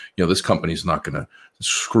going to, this company's not going to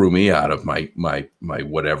screw me out of my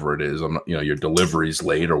whatever it is. I'm not, your delivery's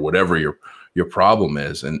late or whatever your problem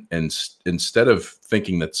is. And instead of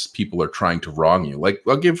thinking that people are trying to wrong you, like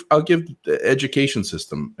I'll give the education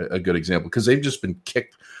system a good example, because they've just been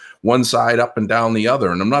kicked one side up and down the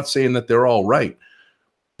other. And I'm not saying that they're all right,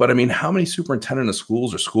 but I mean, how many superintendent of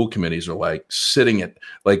schools or school committees are like sitting at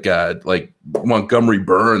like Montgomery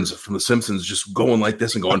Burns from The Simpsons, just going like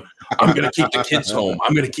this and going, I'm going to keep the kids home.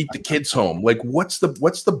 I'm going to keep the kids home. Like, what's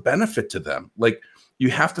the benefit to them? Like, you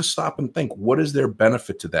have to stop and think, what is their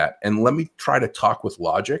benefit to that? And let me try to talk with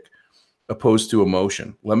logic opposed to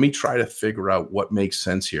emotion. Let me try to figure out what makes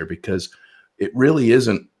sense here, because it really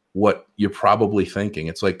isn't what you're probably thinking.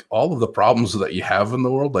 It's like all of the problems that you have in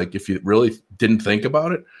the world, like if you really didn't think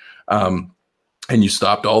about it, and you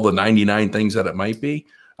stopped all the 99 things that it might be,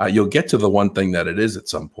 you'll get to the one thing that it is at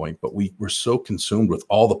some point. But we're so consumed with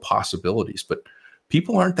all the possibilities. But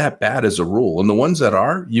people aren't that bad as a rule. And the ones that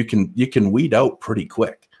are, you can weed out pretty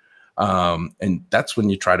quick. And that's when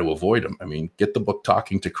you try to avoid them. I mean, get the book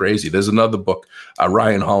Talking to Crazy. There's another book,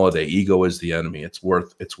 Ryan Holiday, Ego is the Enemy. It's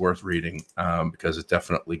worth reading because it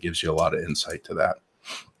definitely gives you a lot of insight to that.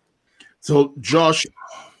 So, Josh,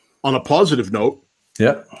 on a positive note,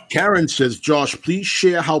 yeah, Karen says, Josh, please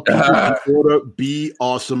share how people can order Be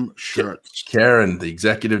Awesome shirts. Karen, the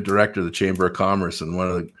executive director of the Chamber of Commerce and one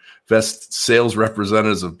of the best sales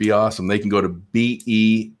representatives of Be Awesome. They can go to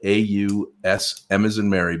BEAUSM as in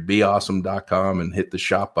Mary, beawesome.com and hit the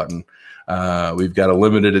shop button. We've got a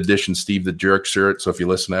limited edition Steve the Jerk shirt. So if you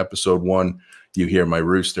listen to episode 1, you hear my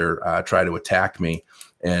rooster try to attack me.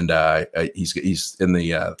 And he's in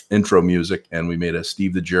the intro music, and we made a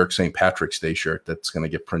Steve the Jerk St. Patrick's Day shirt that's going to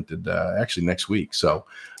get printed actually next week. So,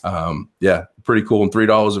 yeah, pretty cool. And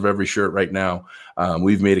 $3 of every shirt right now.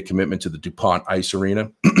 We've made a commitment to the DuPont Ice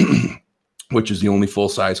Arena, which is the only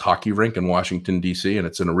full-size hockey rink in Washington, D.C., and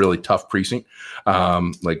it's in a really tough precinct.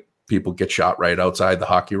 Like people get shot right outside the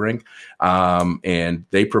hockey rink, and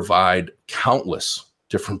they provide countless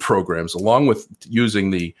different programs, along with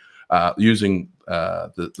using the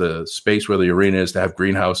space where the arena is to have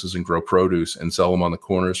greenhouses and grow produce and sell them on the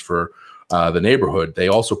corners for the neighborhood. They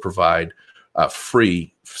also provide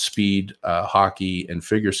free speed hockey and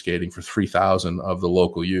figure skating for 3,000 of the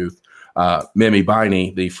local youth. Mimi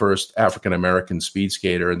Biney, the first African-American speed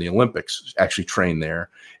skater in the Olympics, actually trained there.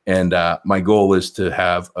 And my goal is to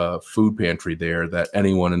have a food pantry there that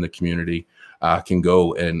anyone in the community can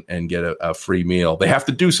go and get a free meal. They have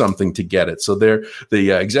to do something to get it. So they're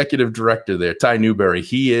the executive director there, Ty Newberry.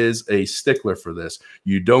 He is a stickler for this.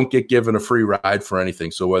 You don't get given a free ride for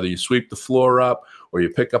anything. So whether you sweep the floor up or you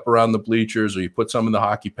pick up around the bleachers or you put some in the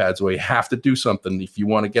hockey pads away, you have to do something if you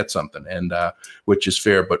want to get something, and which is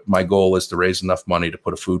fair. But my goal is to raise enough money to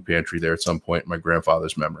put a food pantry there at some point in my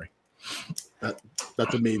grandfather's memory.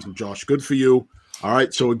 That's amazing, Josh. Good for you. All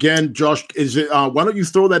right. So again, Josh, why don't you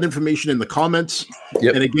throw that information in the comments?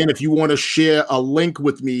 Yep. And again, if you want to share a link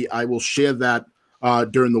with me, I will share that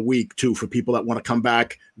during the week too, for people that want to come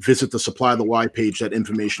back, visit the Supply the Why page. That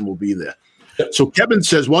information will be there. Yep. So Kevin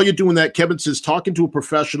says, while you're doing that, Kevin says, talking to a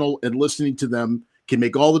professional and listening to them can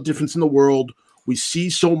make all the difference in the world. We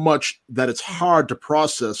see so much that it's hard to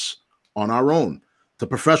process on our own. The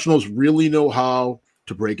professionals really know how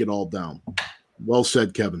to break it all down. Well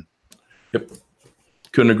said, Kevin. Yep.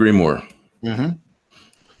 Couldn't agree more. Mm-hmm.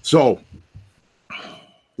 So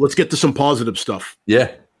let's get to some positive stuff.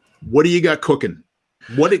 Yeah. What do you got cooking?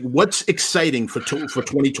 What's exciting for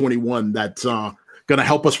 2021 that's going to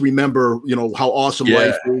help us remember, how awesome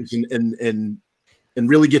life is and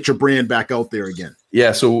really get your brand back out there again?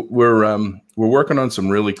 Yeah. So we're working on some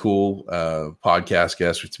really cool podcast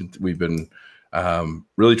guests. We've been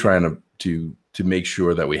really trying to make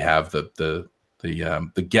sure that we have the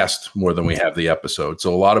guest more than we have the episode.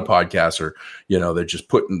 So a lot of podcasts are, they're just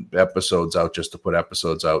putting episodes out just to put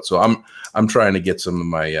episodes out. So I'm trying to get some of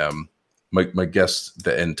my guests,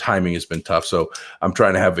 and timing has been tough. So I'm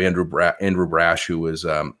trying to have Andrew Brash, who is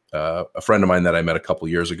a friend of mine that I met a couple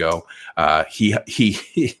years ago. He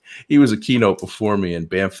was a keynote before me in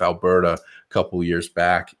Banff, Alberta, a couple years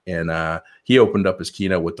back, and he opened up his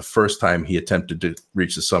keynote with the first time he attempted to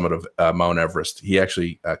reach the summit of Mount Everest. He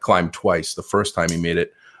actually climbed twice. The first time he made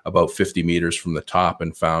it about 50 meters from the top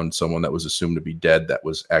and found someone that was assumed to be dead that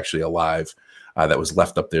was actually alive, that was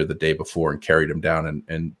left up there the day before, and carried him down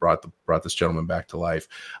and brought this gentleman back to life.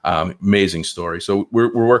 Amazing story. So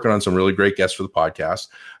we're working on some really great guests for the podcast.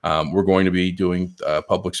 We're going to be doing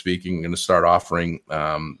public speaking. We're going to start offering.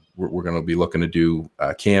 We're going to be looking to do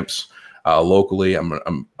camps locally.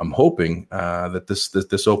 I'm hoping that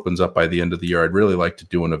this opens up by the end of the year. I'd really like to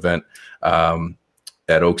do an event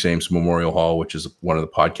at Oaks Ames Memorial Hall, which is one of the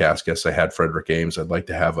podcast guests I had, Frederick Ames. I'd like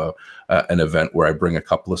to have an event where I bring a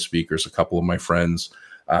couple of speakers, a couple of my friends,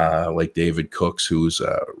 like David Cooks, who's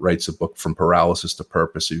writes a book From Paralysis to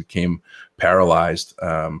Purpose. He became paralyzed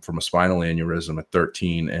from a spinal aneurysm at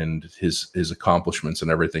 13, and his accomplishments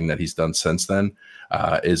and everything that he's done since then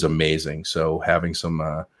is amazing. So having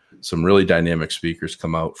some really dynamic speakers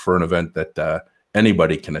come out for an event that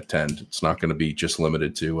anybody can attend. It's not going to be just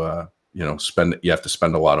limited to you have to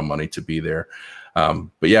spend a lot of money to be there. But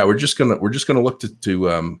yeah, we're just gonna look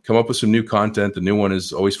to come up with some new content. The new one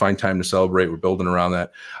is always find time to celebrate. We're building around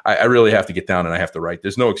that. I really have to get down and I have to write.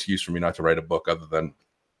 There's no excuse for me not to write a book other than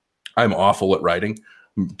I'm awful at writing.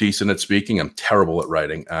 I'm decent at speaking. I'm terrible at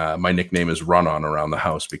writing. My nickname is Run On around the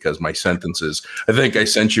house because my sentences, I think I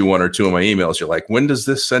sent you one or two of my emails. You're like, when does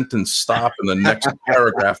this sentence stop and the next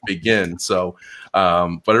paragraph begin? So,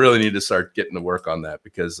 but I really need to start getting to work on that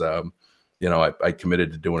because I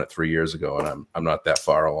committed to doing it 3 years ago, and I'm not that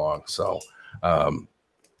far along. So,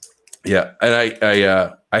 yeah.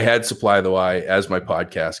 And I had Supply the Y as my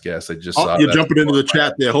podcast guest. I just saw you're jumping into the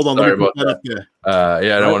chat there. Hold on. Sorry let me put about that up there.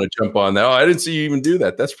 Yeah, I don't want to jump on that. Oh, I didn't see you even do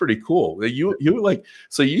that. That's pretty cool. You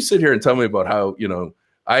so you sit here and tell me about how,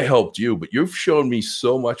 I helped you, but you've shown me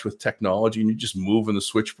so much with technology, and you're just moving the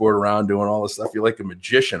switchboard around, doing all this stuff. You're like a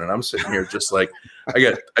magician, and I'm sitting here just like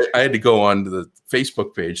I had to go on to the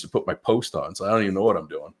Facebook page to put my post on, so I don't even know what I'm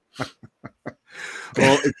doing.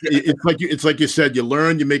 Well, it's like you said, you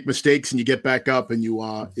learn, you make mistakes, and you get back up, and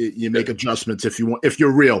you make adjustments if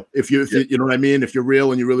you're real, if you know what I mean, if you're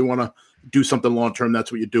real and you really want to do something long term,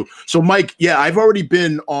 that's what you do. So, Mike, yeah, I've already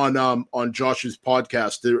been on Josh's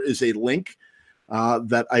podcast. There is a link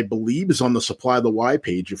that I believe is on the Supply the Y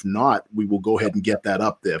page. If not, we will go ahead and get that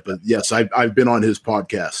up there. But yes, I've been on his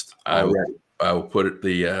podcast. I will put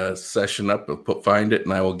the session up. I'll find it,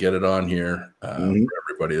 and I will get it on here for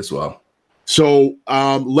everybody as well. So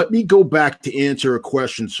let me go back to answer a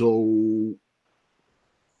question. So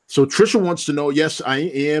Trisha wants to know, yes, I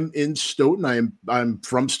am in Stoughton. I'm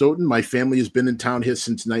from Stoughton. My family has been in town here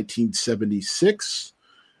since 1976.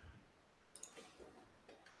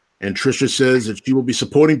 And Trisha says that she will be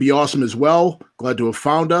supporting Be Awesome as well. Glad to have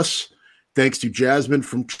found us. Thanks to Jasmine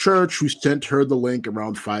from church, who sent her the link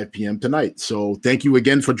around 5 p.m. tonight. So thank you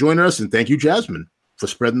again for joining us, and thank you, Jasmine, for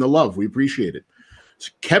spreading the love. We appreciate it.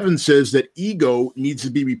 So Kevin says that ego needs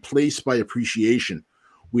to be replaced by appreciation.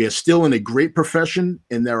 We are still in a great profession,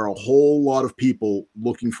 and there are a whole lot of people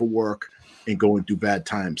looking for work and going through bad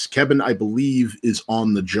times. Kevin, I believe, is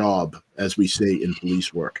on the job, as we say in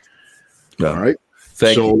police work. Yeah. All right.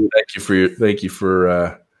 Thank you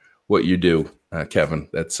for what you do, Kevin.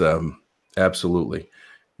 That's absolutely.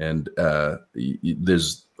 And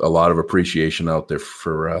there's a lot of appreciation out there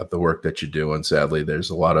for the work that you do. And sadly, there's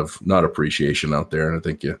a lot of not appreciation out there. And I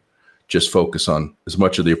think you just focus on as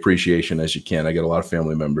much of the appreciation as you can. I got a lot of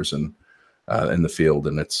family members in the field,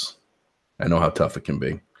 and I know how tough it can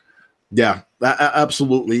be. Yeah,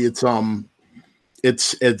 absolutely. It's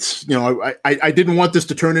I didn't want this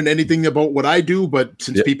to turn into anything about what I do, but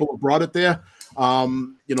since people have brought it there,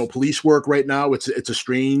 police work right now, it's a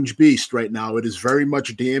strange beast right now. It is very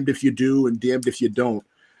much damned if you do and damned if you don't.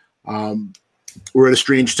 We're at a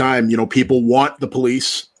strange time. People want the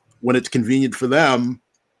police when it's convenient for them,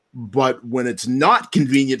 but when it's not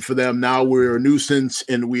convenient for them, now we're a nuisance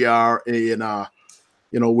and we are an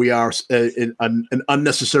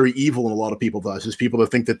unnecessary evil in a lot of people's eyes. There's people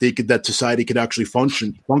that think that society could actually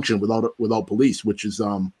function without police, which is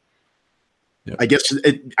I guess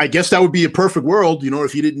that would be a perfect world,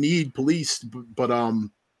 if you didn't need police, but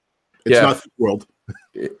it's not the world.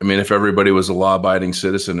 I mean, if everybody was a law-abiding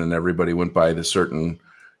citizen and everybody went by the certain,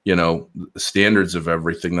 standards of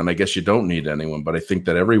everything, then I guess you don't need anyone. But I think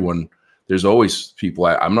that there's always people.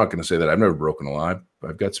 I'm not going to say that I've never broken a law.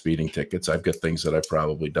 I've got speeding tickets. I've got things that I've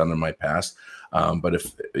probably done in my past. But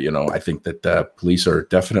I think that police are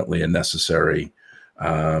definitely a necessary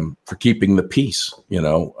for keeping the peace,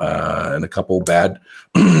 and a couple of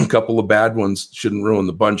bad ones shouldn't ruin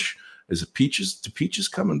the bunch. Is it peaches? Do peaches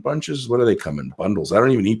come in bunches? What do they come in? Bundles? I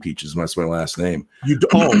don't even eat peaches. That's my last name.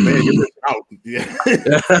 Oh man, you're missing out.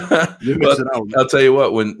 Yeah. You're missing out. I'll tell you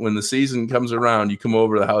what, when the season comes around, you come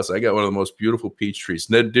over to the house. I got one of the most beautiful peach trees.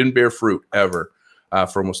 Didn't bear fruit ever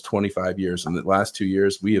for almost 25 years. In the last 2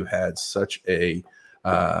 years, we have had such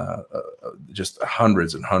just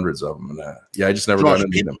hundreds and hundreds of them. And I just never got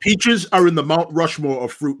into them. Peaches are in the Mount Rushmore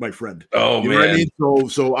of fruit, my friend. Oh, you man. Know what I mean?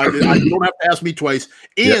 So I you don't have to ask me twice.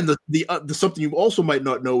 And the something you also might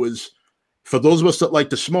not know is, for those of us that like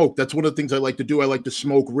to smoke, that's one of the things I like to do. I like to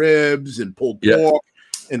smoke ribs and pulled pork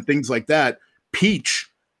and things like that.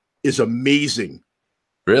 Peach is amazing.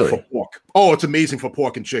 Really? For pork. Oh, it's amazing for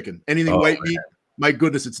pork and chicken. Anything white meat, my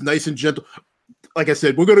goodness, it's nice and gentle. Like I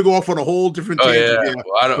said, we're going to go off on a whole different tangent. Yeah.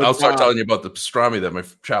 Well, I'll start telling you about the pastrami that my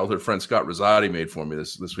childhood friend Scott Rosati made for me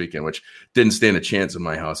this weekend, which didn't stand a chance in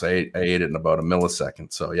my house. I ate it in about a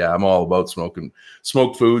millisecond. So yeah, I'm all about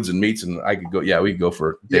smoked foods and meats, and I could go. Yeah, we could go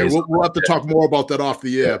for days. Yeah, we'll have to talk more about that off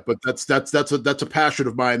the air. But that's a passion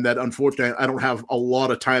of mine that unfortunately I don't have a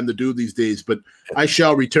lot of time to do these days. But I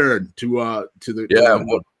shall return to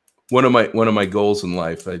the One of my goals in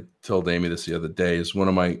life, I told Amy this the other day, is one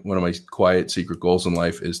of my quiet secret goals in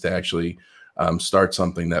life is to actually start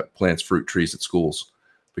something that plants fruit trees at schools,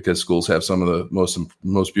 because schools have some of the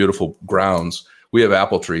most beautiful grounds. We have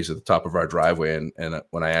apple trees at the top of our driveway, and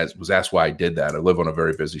when I was asked why I did that, I live on a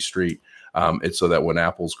very busy street. It's so that when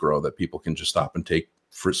apples grow, that people can just stop and take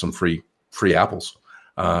some free apples,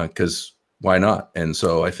 because why not? And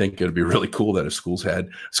so I think it'd be really cool that if schools have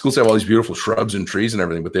all these beautiful shrubs and trees and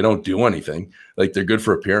everything, but they don't do anything. Like, they're good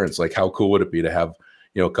for appearance. Like, how cool would it be to have,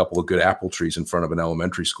 a couple of good apple trees in front of an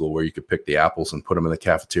elementary school where you could pick the apples and put them in the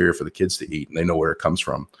cafeteria for the kids to eat, and they know where it comes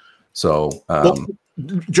from. So,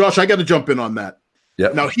 Josh, I got to jump in on that. Yeah.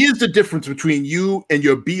 Now, here's the difference between you and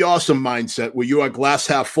your be awesome mindset, where you are glass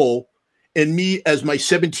half full, and me as my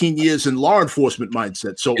 17 years in law enforcement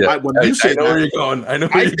mindset. So I know where you're going. I know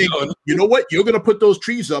where you're going. You know what? You're going to put those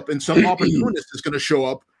trees up, and some opportunist is going to show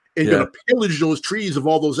up and going to pillage those trees of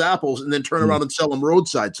all those apples, and then turn around and sell them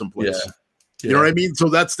roadside someplace. Yeah. You know what I mean? So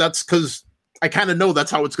that's because I kind of know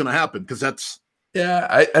that's how it's going to happen, because that's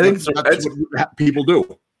I think that's what people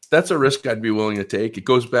do. That's a risk I'd be willing to take. It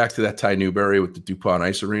goes back to that Ty Newberry with the DuPont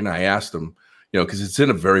Ice Arena. I asked him, because it's in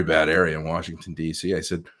a very bad area in Washington, D.C. I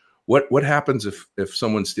said, what happens if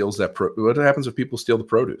someone steals that? What happens if people steal the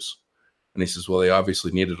produce? And he says, well, they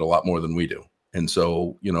obviously need it a lot more than we do. And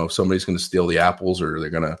so, if somebody's going to steal the apples or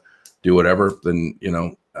they're going to do whatever, then,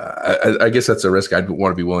 I guess that's a risk I'd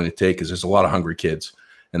want to be willing to take, because there's a lot of hungry kids.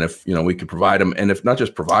 And if, we could provide them, and if not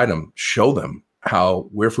just provide them, show them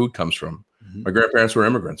where food comes from. Mm-hmm. My grandparents were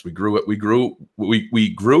immigrants. We grew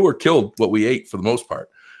or killed what we ate for the most part.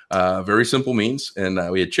 Very simple means.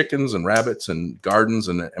 And we had chickens and rabbits and gardens.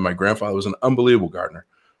 And my grandfather was an unbelievable gardener.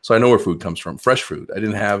 So I know where food comes from, fresh food. I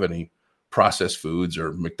didn't have any processed foods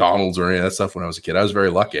or McDonald's or any of that stuff when I was a kid. I was very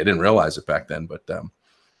lucky. I didn't realize it back then, but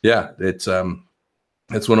it's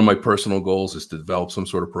one of my personal goals, is to develop some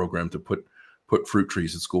sort of program to put fruit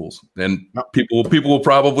trees at schools. And people will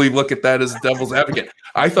probably look at that as a devil's advocate.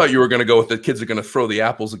 I thought you were going to go with the kids are going to throw the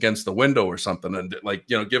apples against the window or something, and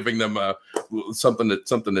giving them something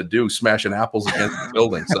to do, smashing apples against the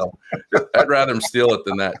building. So I'd rather them steal it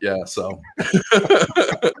than that. Yeah. So,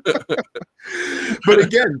 but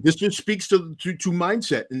again, this just speaks to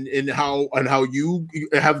mindset and how you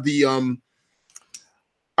have the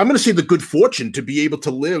I'm going to say the good fortune to be able to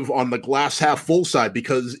live on the glass half full side,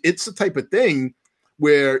 because it's the type of thing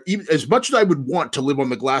where, even as much as I would want to live on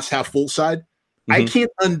the glass half full side, mm-hmm. I can't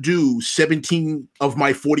undo 17 of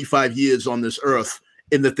my 45 years on this earth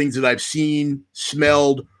in the things that I've seen,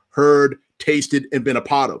 smelled, heard, tasted, and been a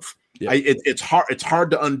part of. Yeah. It's hard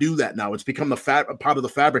to undo that now. It's become a part of the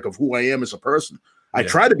fabric of who I am as a person. I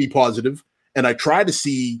try to be positive, and I try to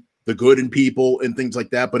see the good in people and things like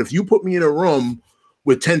that. But if you put me in a room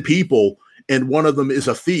with 10 people and one of them is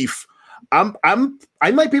a thief, I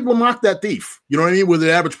might be able to mock that thief. You know what I mean? Where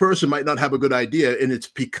the average person might not have a good idea. And it's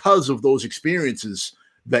because of those experiences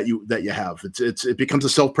that you have. It becomes a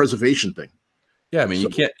self-preservation thing. Yeah, I mean,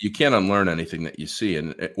 you can't unlearn anything that you see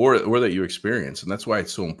or that you experience, and that's why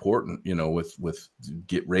it's so important. With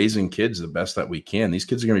raising kids the best that we can. These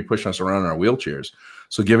kids are going to be pushing us around in our wheelchairs,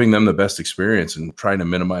 so giving them the best experience and trying to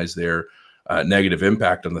minimize their negative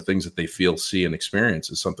impact on the things that they feel, see, and experience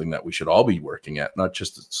is something that we should all be working at, not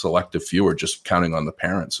just a selective few or just counting on the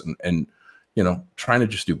parents and trying to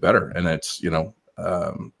just do better. And it's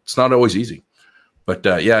it's not always easy. But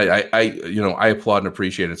I applaud and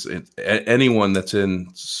appreciate it. Anyone that's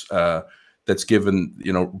that's given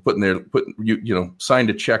signed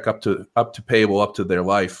a check up to payable up to their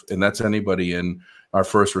life, and that's anybody in our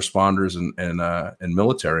first responders and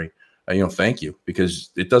military. Thank you, because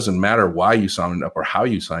it doesn't matter why you signed up or how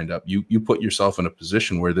you signed up. You put yourself in a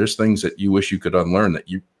position where there's things that you wish you could unlearn that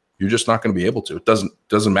you're just not going to be able to. It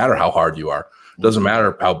doesn't matter how hard you are. It doesn't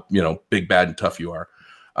matter how big, bad, and tough you are.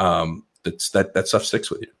 That stuff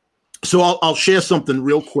sticks with you. So I'll share something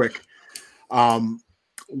real quick. One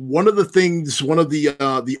of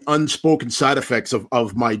the unspoken side effects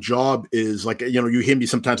of my job is, like, you hear me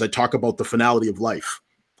sometimes, I talk about the finality of life.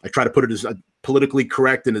 I try to put it as politically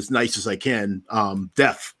correct and as nice as I can,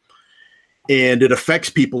 death. And it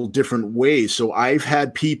affects people different ways. So I've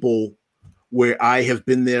had people where I have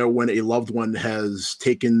been there when a loved one has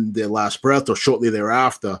taken their last breath or shortly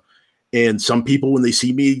thereafter. And some people, when they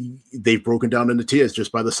see me, they've broken down into tears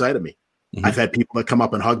just by the sight of me. Mm-hmm. I've had people that come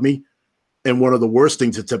up and hug me. And one of the worst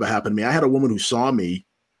things that's ever happened to me, I had a woman who saw me.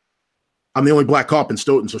 I'm the only black cop in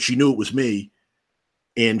Stoughton, so she knew it was me.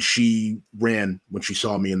 And she ran when she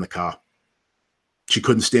saw me in the car. She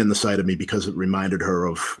couldn't stand the sight of me because it reminded her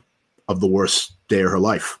of the worst day of her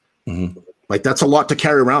life. Mm-hmm. Like, that's a lot to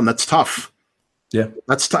carry around. That's tough. Yeah.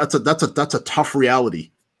 That's a tough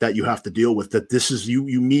reality that you have to deal with, that this is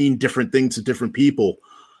you mean different things to different people.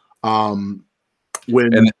 When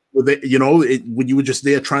you were just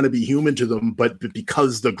there trying to be human to them, but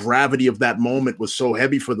because the gravity of that moment was so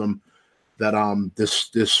heavy for them that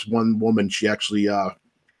this one woman, she actually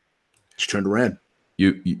she turned around.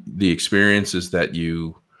 The experiences that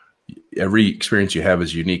you every experience you have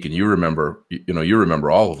is unique, and you remember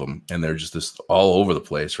all of them, and they're just this all over the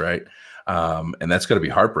place, right? And that's got to be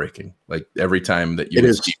heartbreaking. Like every time that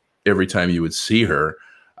you every time you would see her,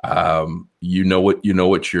 kind of what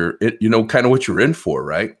you're in for,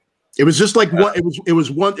 right? It was just like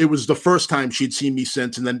it was the first time she'd seen me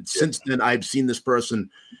since, and then since then I've seen this person,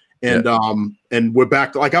 and we're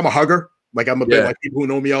back to, like, I'm a hugger. Like, I'm a bit like people who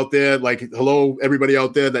know me out there. Like, hello, everybody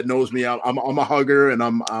out there that knows me. I'm a hugger, and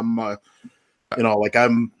I'm like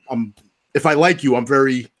I'm if I like you, I'm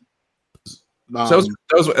very. So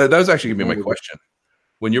that was actually gonna be my question.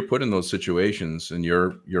 When you're put in those situations and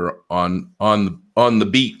you're on the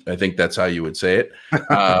beat, I think that's how you would say it.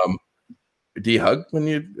 Do you hug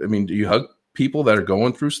do you hug people that are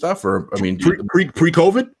going through stuff, or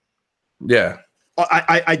pre-COVID? Yeah,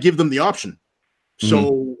 I give them the option.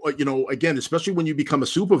 So, again, especially when you become a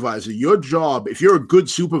supervisor, your job, if you're a good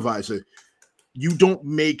supervisor, you don't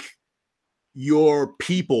make your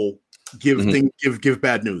people give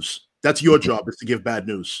bad news. That's your job, is to give bad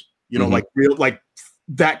news. Like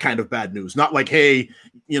that kind of bad news. Not like, hey,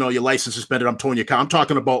 your license suspended, I'm towing your car. I'm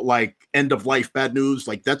talking about like end of life bad news.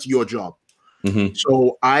 Like, that's your job.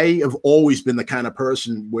 So I have always been the kind of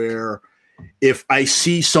person where if I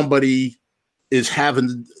see somebody is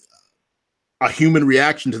having a human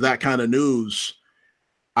reaction to that kind of news,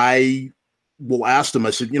 I will ask them.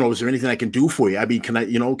 I said, is there anything I can do for you? I mean, can I,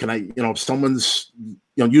 if someone's,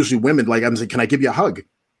 usually women, like, I'm saying, can I give you a hug?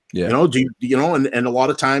 Yeah. Do you, and a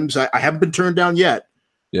lot of times I haven't been turned down yet.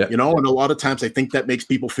 Yeah. And a lot of times I think that makes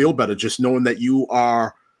people feel better, just knowing that you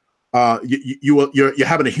are, you're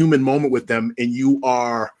having a human moment with them, and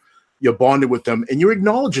you're bonded with them, and you're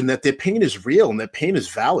acknowledging that their pain is real and their pain is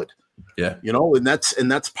valid. Yeah, and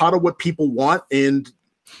that's part of what people want, and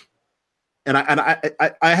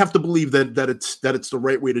I have to believe that it's the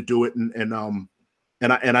right way to do it,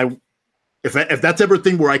 if that's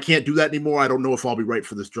everything where I can't do that anymore, I don't know if I'll be right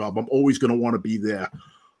for this job. I'm always going to want to be there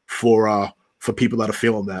for people that are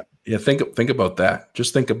feeling that. Yeah, think about that.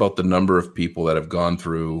 Just think about the number of people that have gone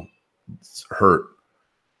through hurt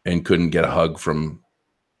and couldn't get a hug from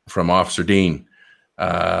Officer Dean.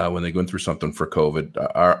 When they went through something for COVID,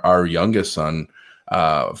 our youngest son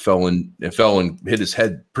fell and hit his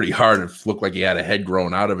head pretty hard. It looked like he had a head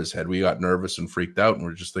growing out of his head. We got nervous and freaked out, and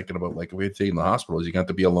we're just thinking about, like, if we had taken him to the hospital, is he going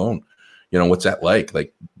to be alone? What's that like?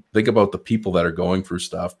 Like, think about the people that are going through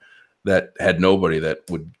stuff that had nobody that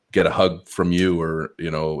would get a hug from you, or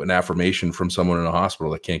an affirmation from someone in a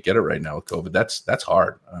hospital that can't get it right now with COVID. That's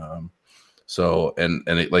hard. So, and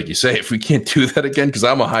like you say, if we can't do that again, because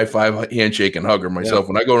I'm a high five, handshake, and hugger myself.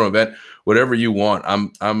 When I go to an event, whatever you want,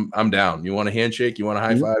 I'm down. You want a handshake, you want a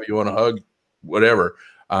high five, you want a hug, whatever.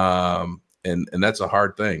 And that's a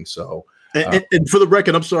hard thing. So, and for the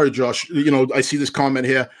record, I'm sorry, Josh. I see this comment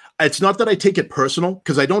here. It's not that I take it personal,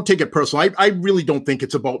 because I don't take it personal. I really don't think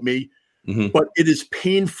it's about me, but it is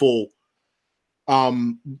painful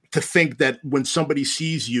to think that when somebody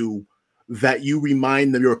sees you, that you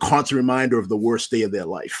remind them, you're a constant reminder of the worst day of their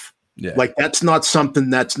life. Yeah. Like, that's not something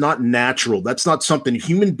that's not natural. That's not something,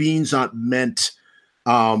 human beings aren't meant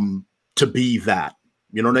to be that.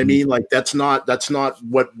 You know what I mean? Like, that's not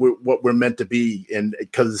what we're meant to be. And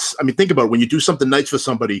because, I mean, think about it, when you do something nice for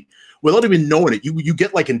somebody without even knowing it, you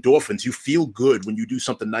get like endorphins. You feel good when you do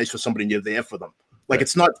something nice for somebody and you're there for them. Like,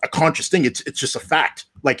 it's not a conscious thing. It's just a fact.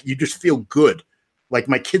 Like, you just feel good. Like,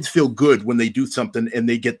 my kids feel good when they do something and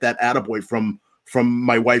they get that attaboy from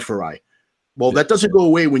my wife or I. Well, that doesn't go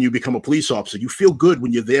away when you become a police officer. You feel good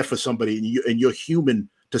when you're there for somebody and you're human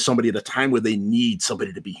to somebody at a time where they need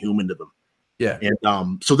somebody to be human to them. Yeah.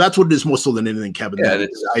 And so that's what it is more so than anything, Kevin. Yeah,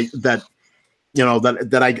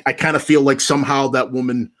 I kind of feel like somehow that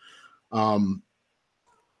woman, I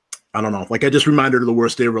don't know, like, I just reminded her of the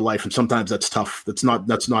worst day of her life. And sometimes that's tough. That's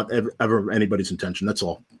not ever anybody's intention. That's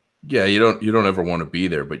all. Yeah, you don't ever want to be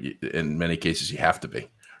there, but in many cases you have to be,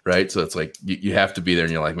 right? So it's like you have to be there,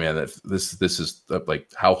 and you're like, man, this is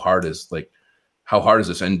like, how hard is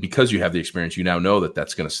this? And because you have the experience, you now know that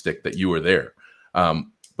that's going to stick, that you were there.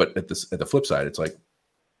 But at the flip side, it's like,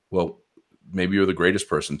 well, maybe you're the greatest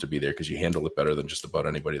person to be there because you handle it better than just about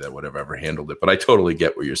anybody that would have ever handled it. But I totally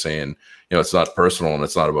get what you're saying. It's not personal and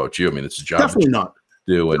it's not about you. I mean, it's a job. Definitely not.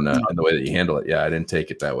 Do and the way that you handle it. Yeah, I didn't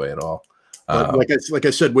take it that way at all. Like I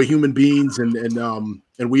said, we're human beings, and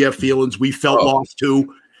we have feelings. We felt lost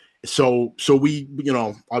too, So we,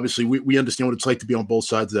 obviously we understand what it's like to be on both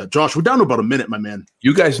sides of that. Josh, we're down to about a minute, my man.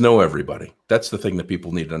 You guys know everybody. That's the thing that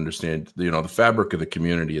people need to understand. The fabric of the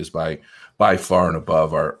community is by far and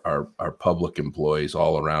above our public employees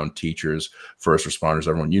all around, teachers, first responders,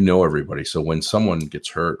 everyone. You know everybody. So when someone gets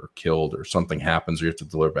hurt or killed or something happens or you have to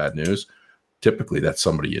deliver bad news, typically that's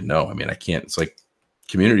somebody you know. I mean, it's like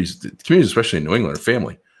communities, especially in New England, are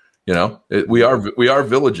family. We are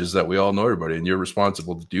villages that we all know everybody, and you're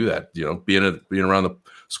responsible to do that. Being around the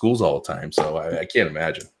schools all the time. So I can't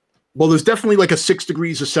imagine. Well, there's definitely like a 6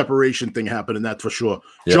 degrees of separation thing happening. That's for sure.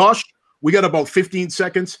 Yeah. Josh, we got about 15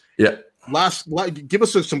 seconds. Yeah. Give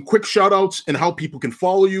us some quick shout outs and how people can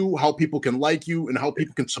follow you, how people can like you, and how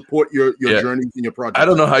people can support your journey and your project. I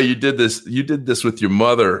don't know how you did this. You did this with your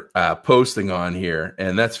mother posting on here,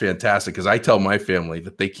 and that's fantastic because I tell my family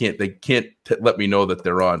that they can't let me know that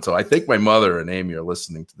they're on. So I think my mother and Amy are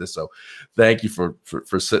listening to this. So thank you for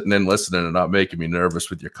sitting in, listening, and not making me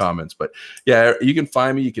nervous with your comments. But yeah, you can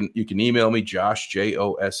find me. You can email me, Josh,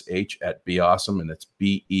 JOSH @BeAwesome, and it's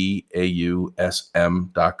BEAUSM.com.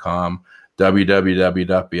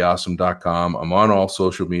 www.beawesome.com. I'm on all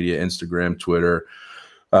social media, Instagram, Twitter,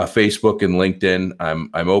 Facebook, and LinkedIn.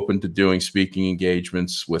 I'm open to doing speaking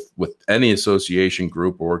engagements with any association,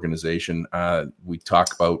 group, or organization. We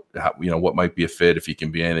talk about what might be a fit. If you can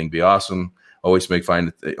be anything, be awesome. Always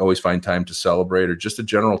find time to celebrate, or just a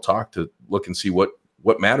general talk to look and see what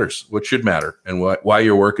matters, what should matter, and why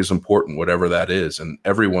your work is important, whatever that is. And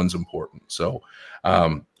everyone's important. So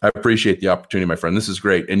I appreciate the opportunity, my friend. This is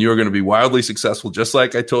great. And you're going to be wildly successful. Just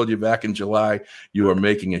like I told you back in July, you are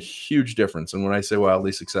making a huge difference. And when I say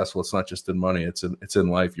wildly successful, it's not just in money, it's in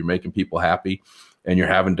life. You're making people happy and you're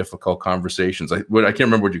having difficult conversations. I can't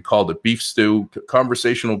remember what you called it. Beef stew,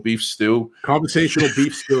 conversational beef stew. Conversational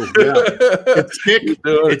beef stew. Yeah. It's thick,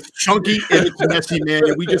 it's chunky, and it's messy, man.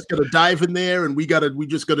 And we just got to dive in there and we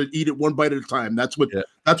just got to eat it one bite at a time. That's what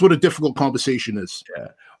a difficult conversation is. Yeah.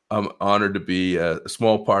 I'm honored to be a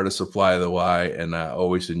small part of Supply the Why, and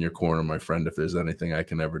always in your corner, my friend. If there's anything I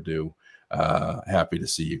can ever do, happy to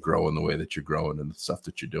see you grow in the way that you're growing and the stuff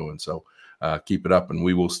that you're doing. So keep it up, and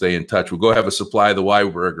we will stay in touch. We'll go have a Supply the Why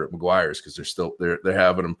burger at McGuire's because they're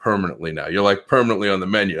having them permanently now. You're like permanently on the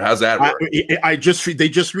menu. How's that work? They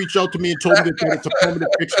just reached out to me and told me that it's a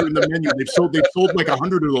permanent fixture in the menu. They've sold like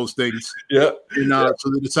 100 of those things. Yeah. And so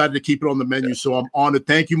they decided to keep it on the menu. So I'm honored.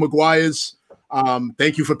 Thank you, McGuire's.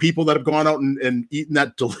 Thank you for people that have gone out and eaten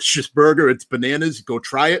that delicious burger. It's bananas. Go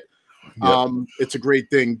try it. Yep. It's a great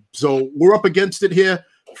thing. So we're up against it here.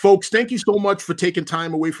 Folks, thank you so much for taking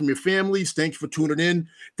time away from your families. Thanks for tuning in.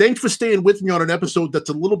 Thanks for staying with me on an episode that's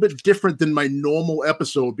a little bit different than my normal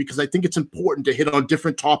episode, because I think it's important to hit on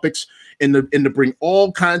different topics and to bring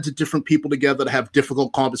all kinds of different people together to have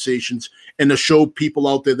difficult conversations and to show people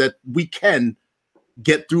out there that we can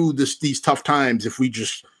get through these tough times if we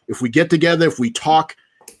get together, if we talk,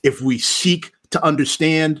 if we seek to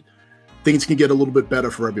understand, things can get a little bit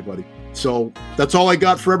better for everybody. So that's all I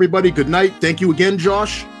got for everybody. Good night. Thank you again,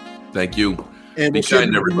 Josh. Thank you. And we'll see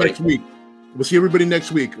everybody next week. We'll see everybody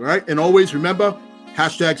next week. All right. And always remember,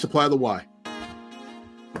 #Supply the Why.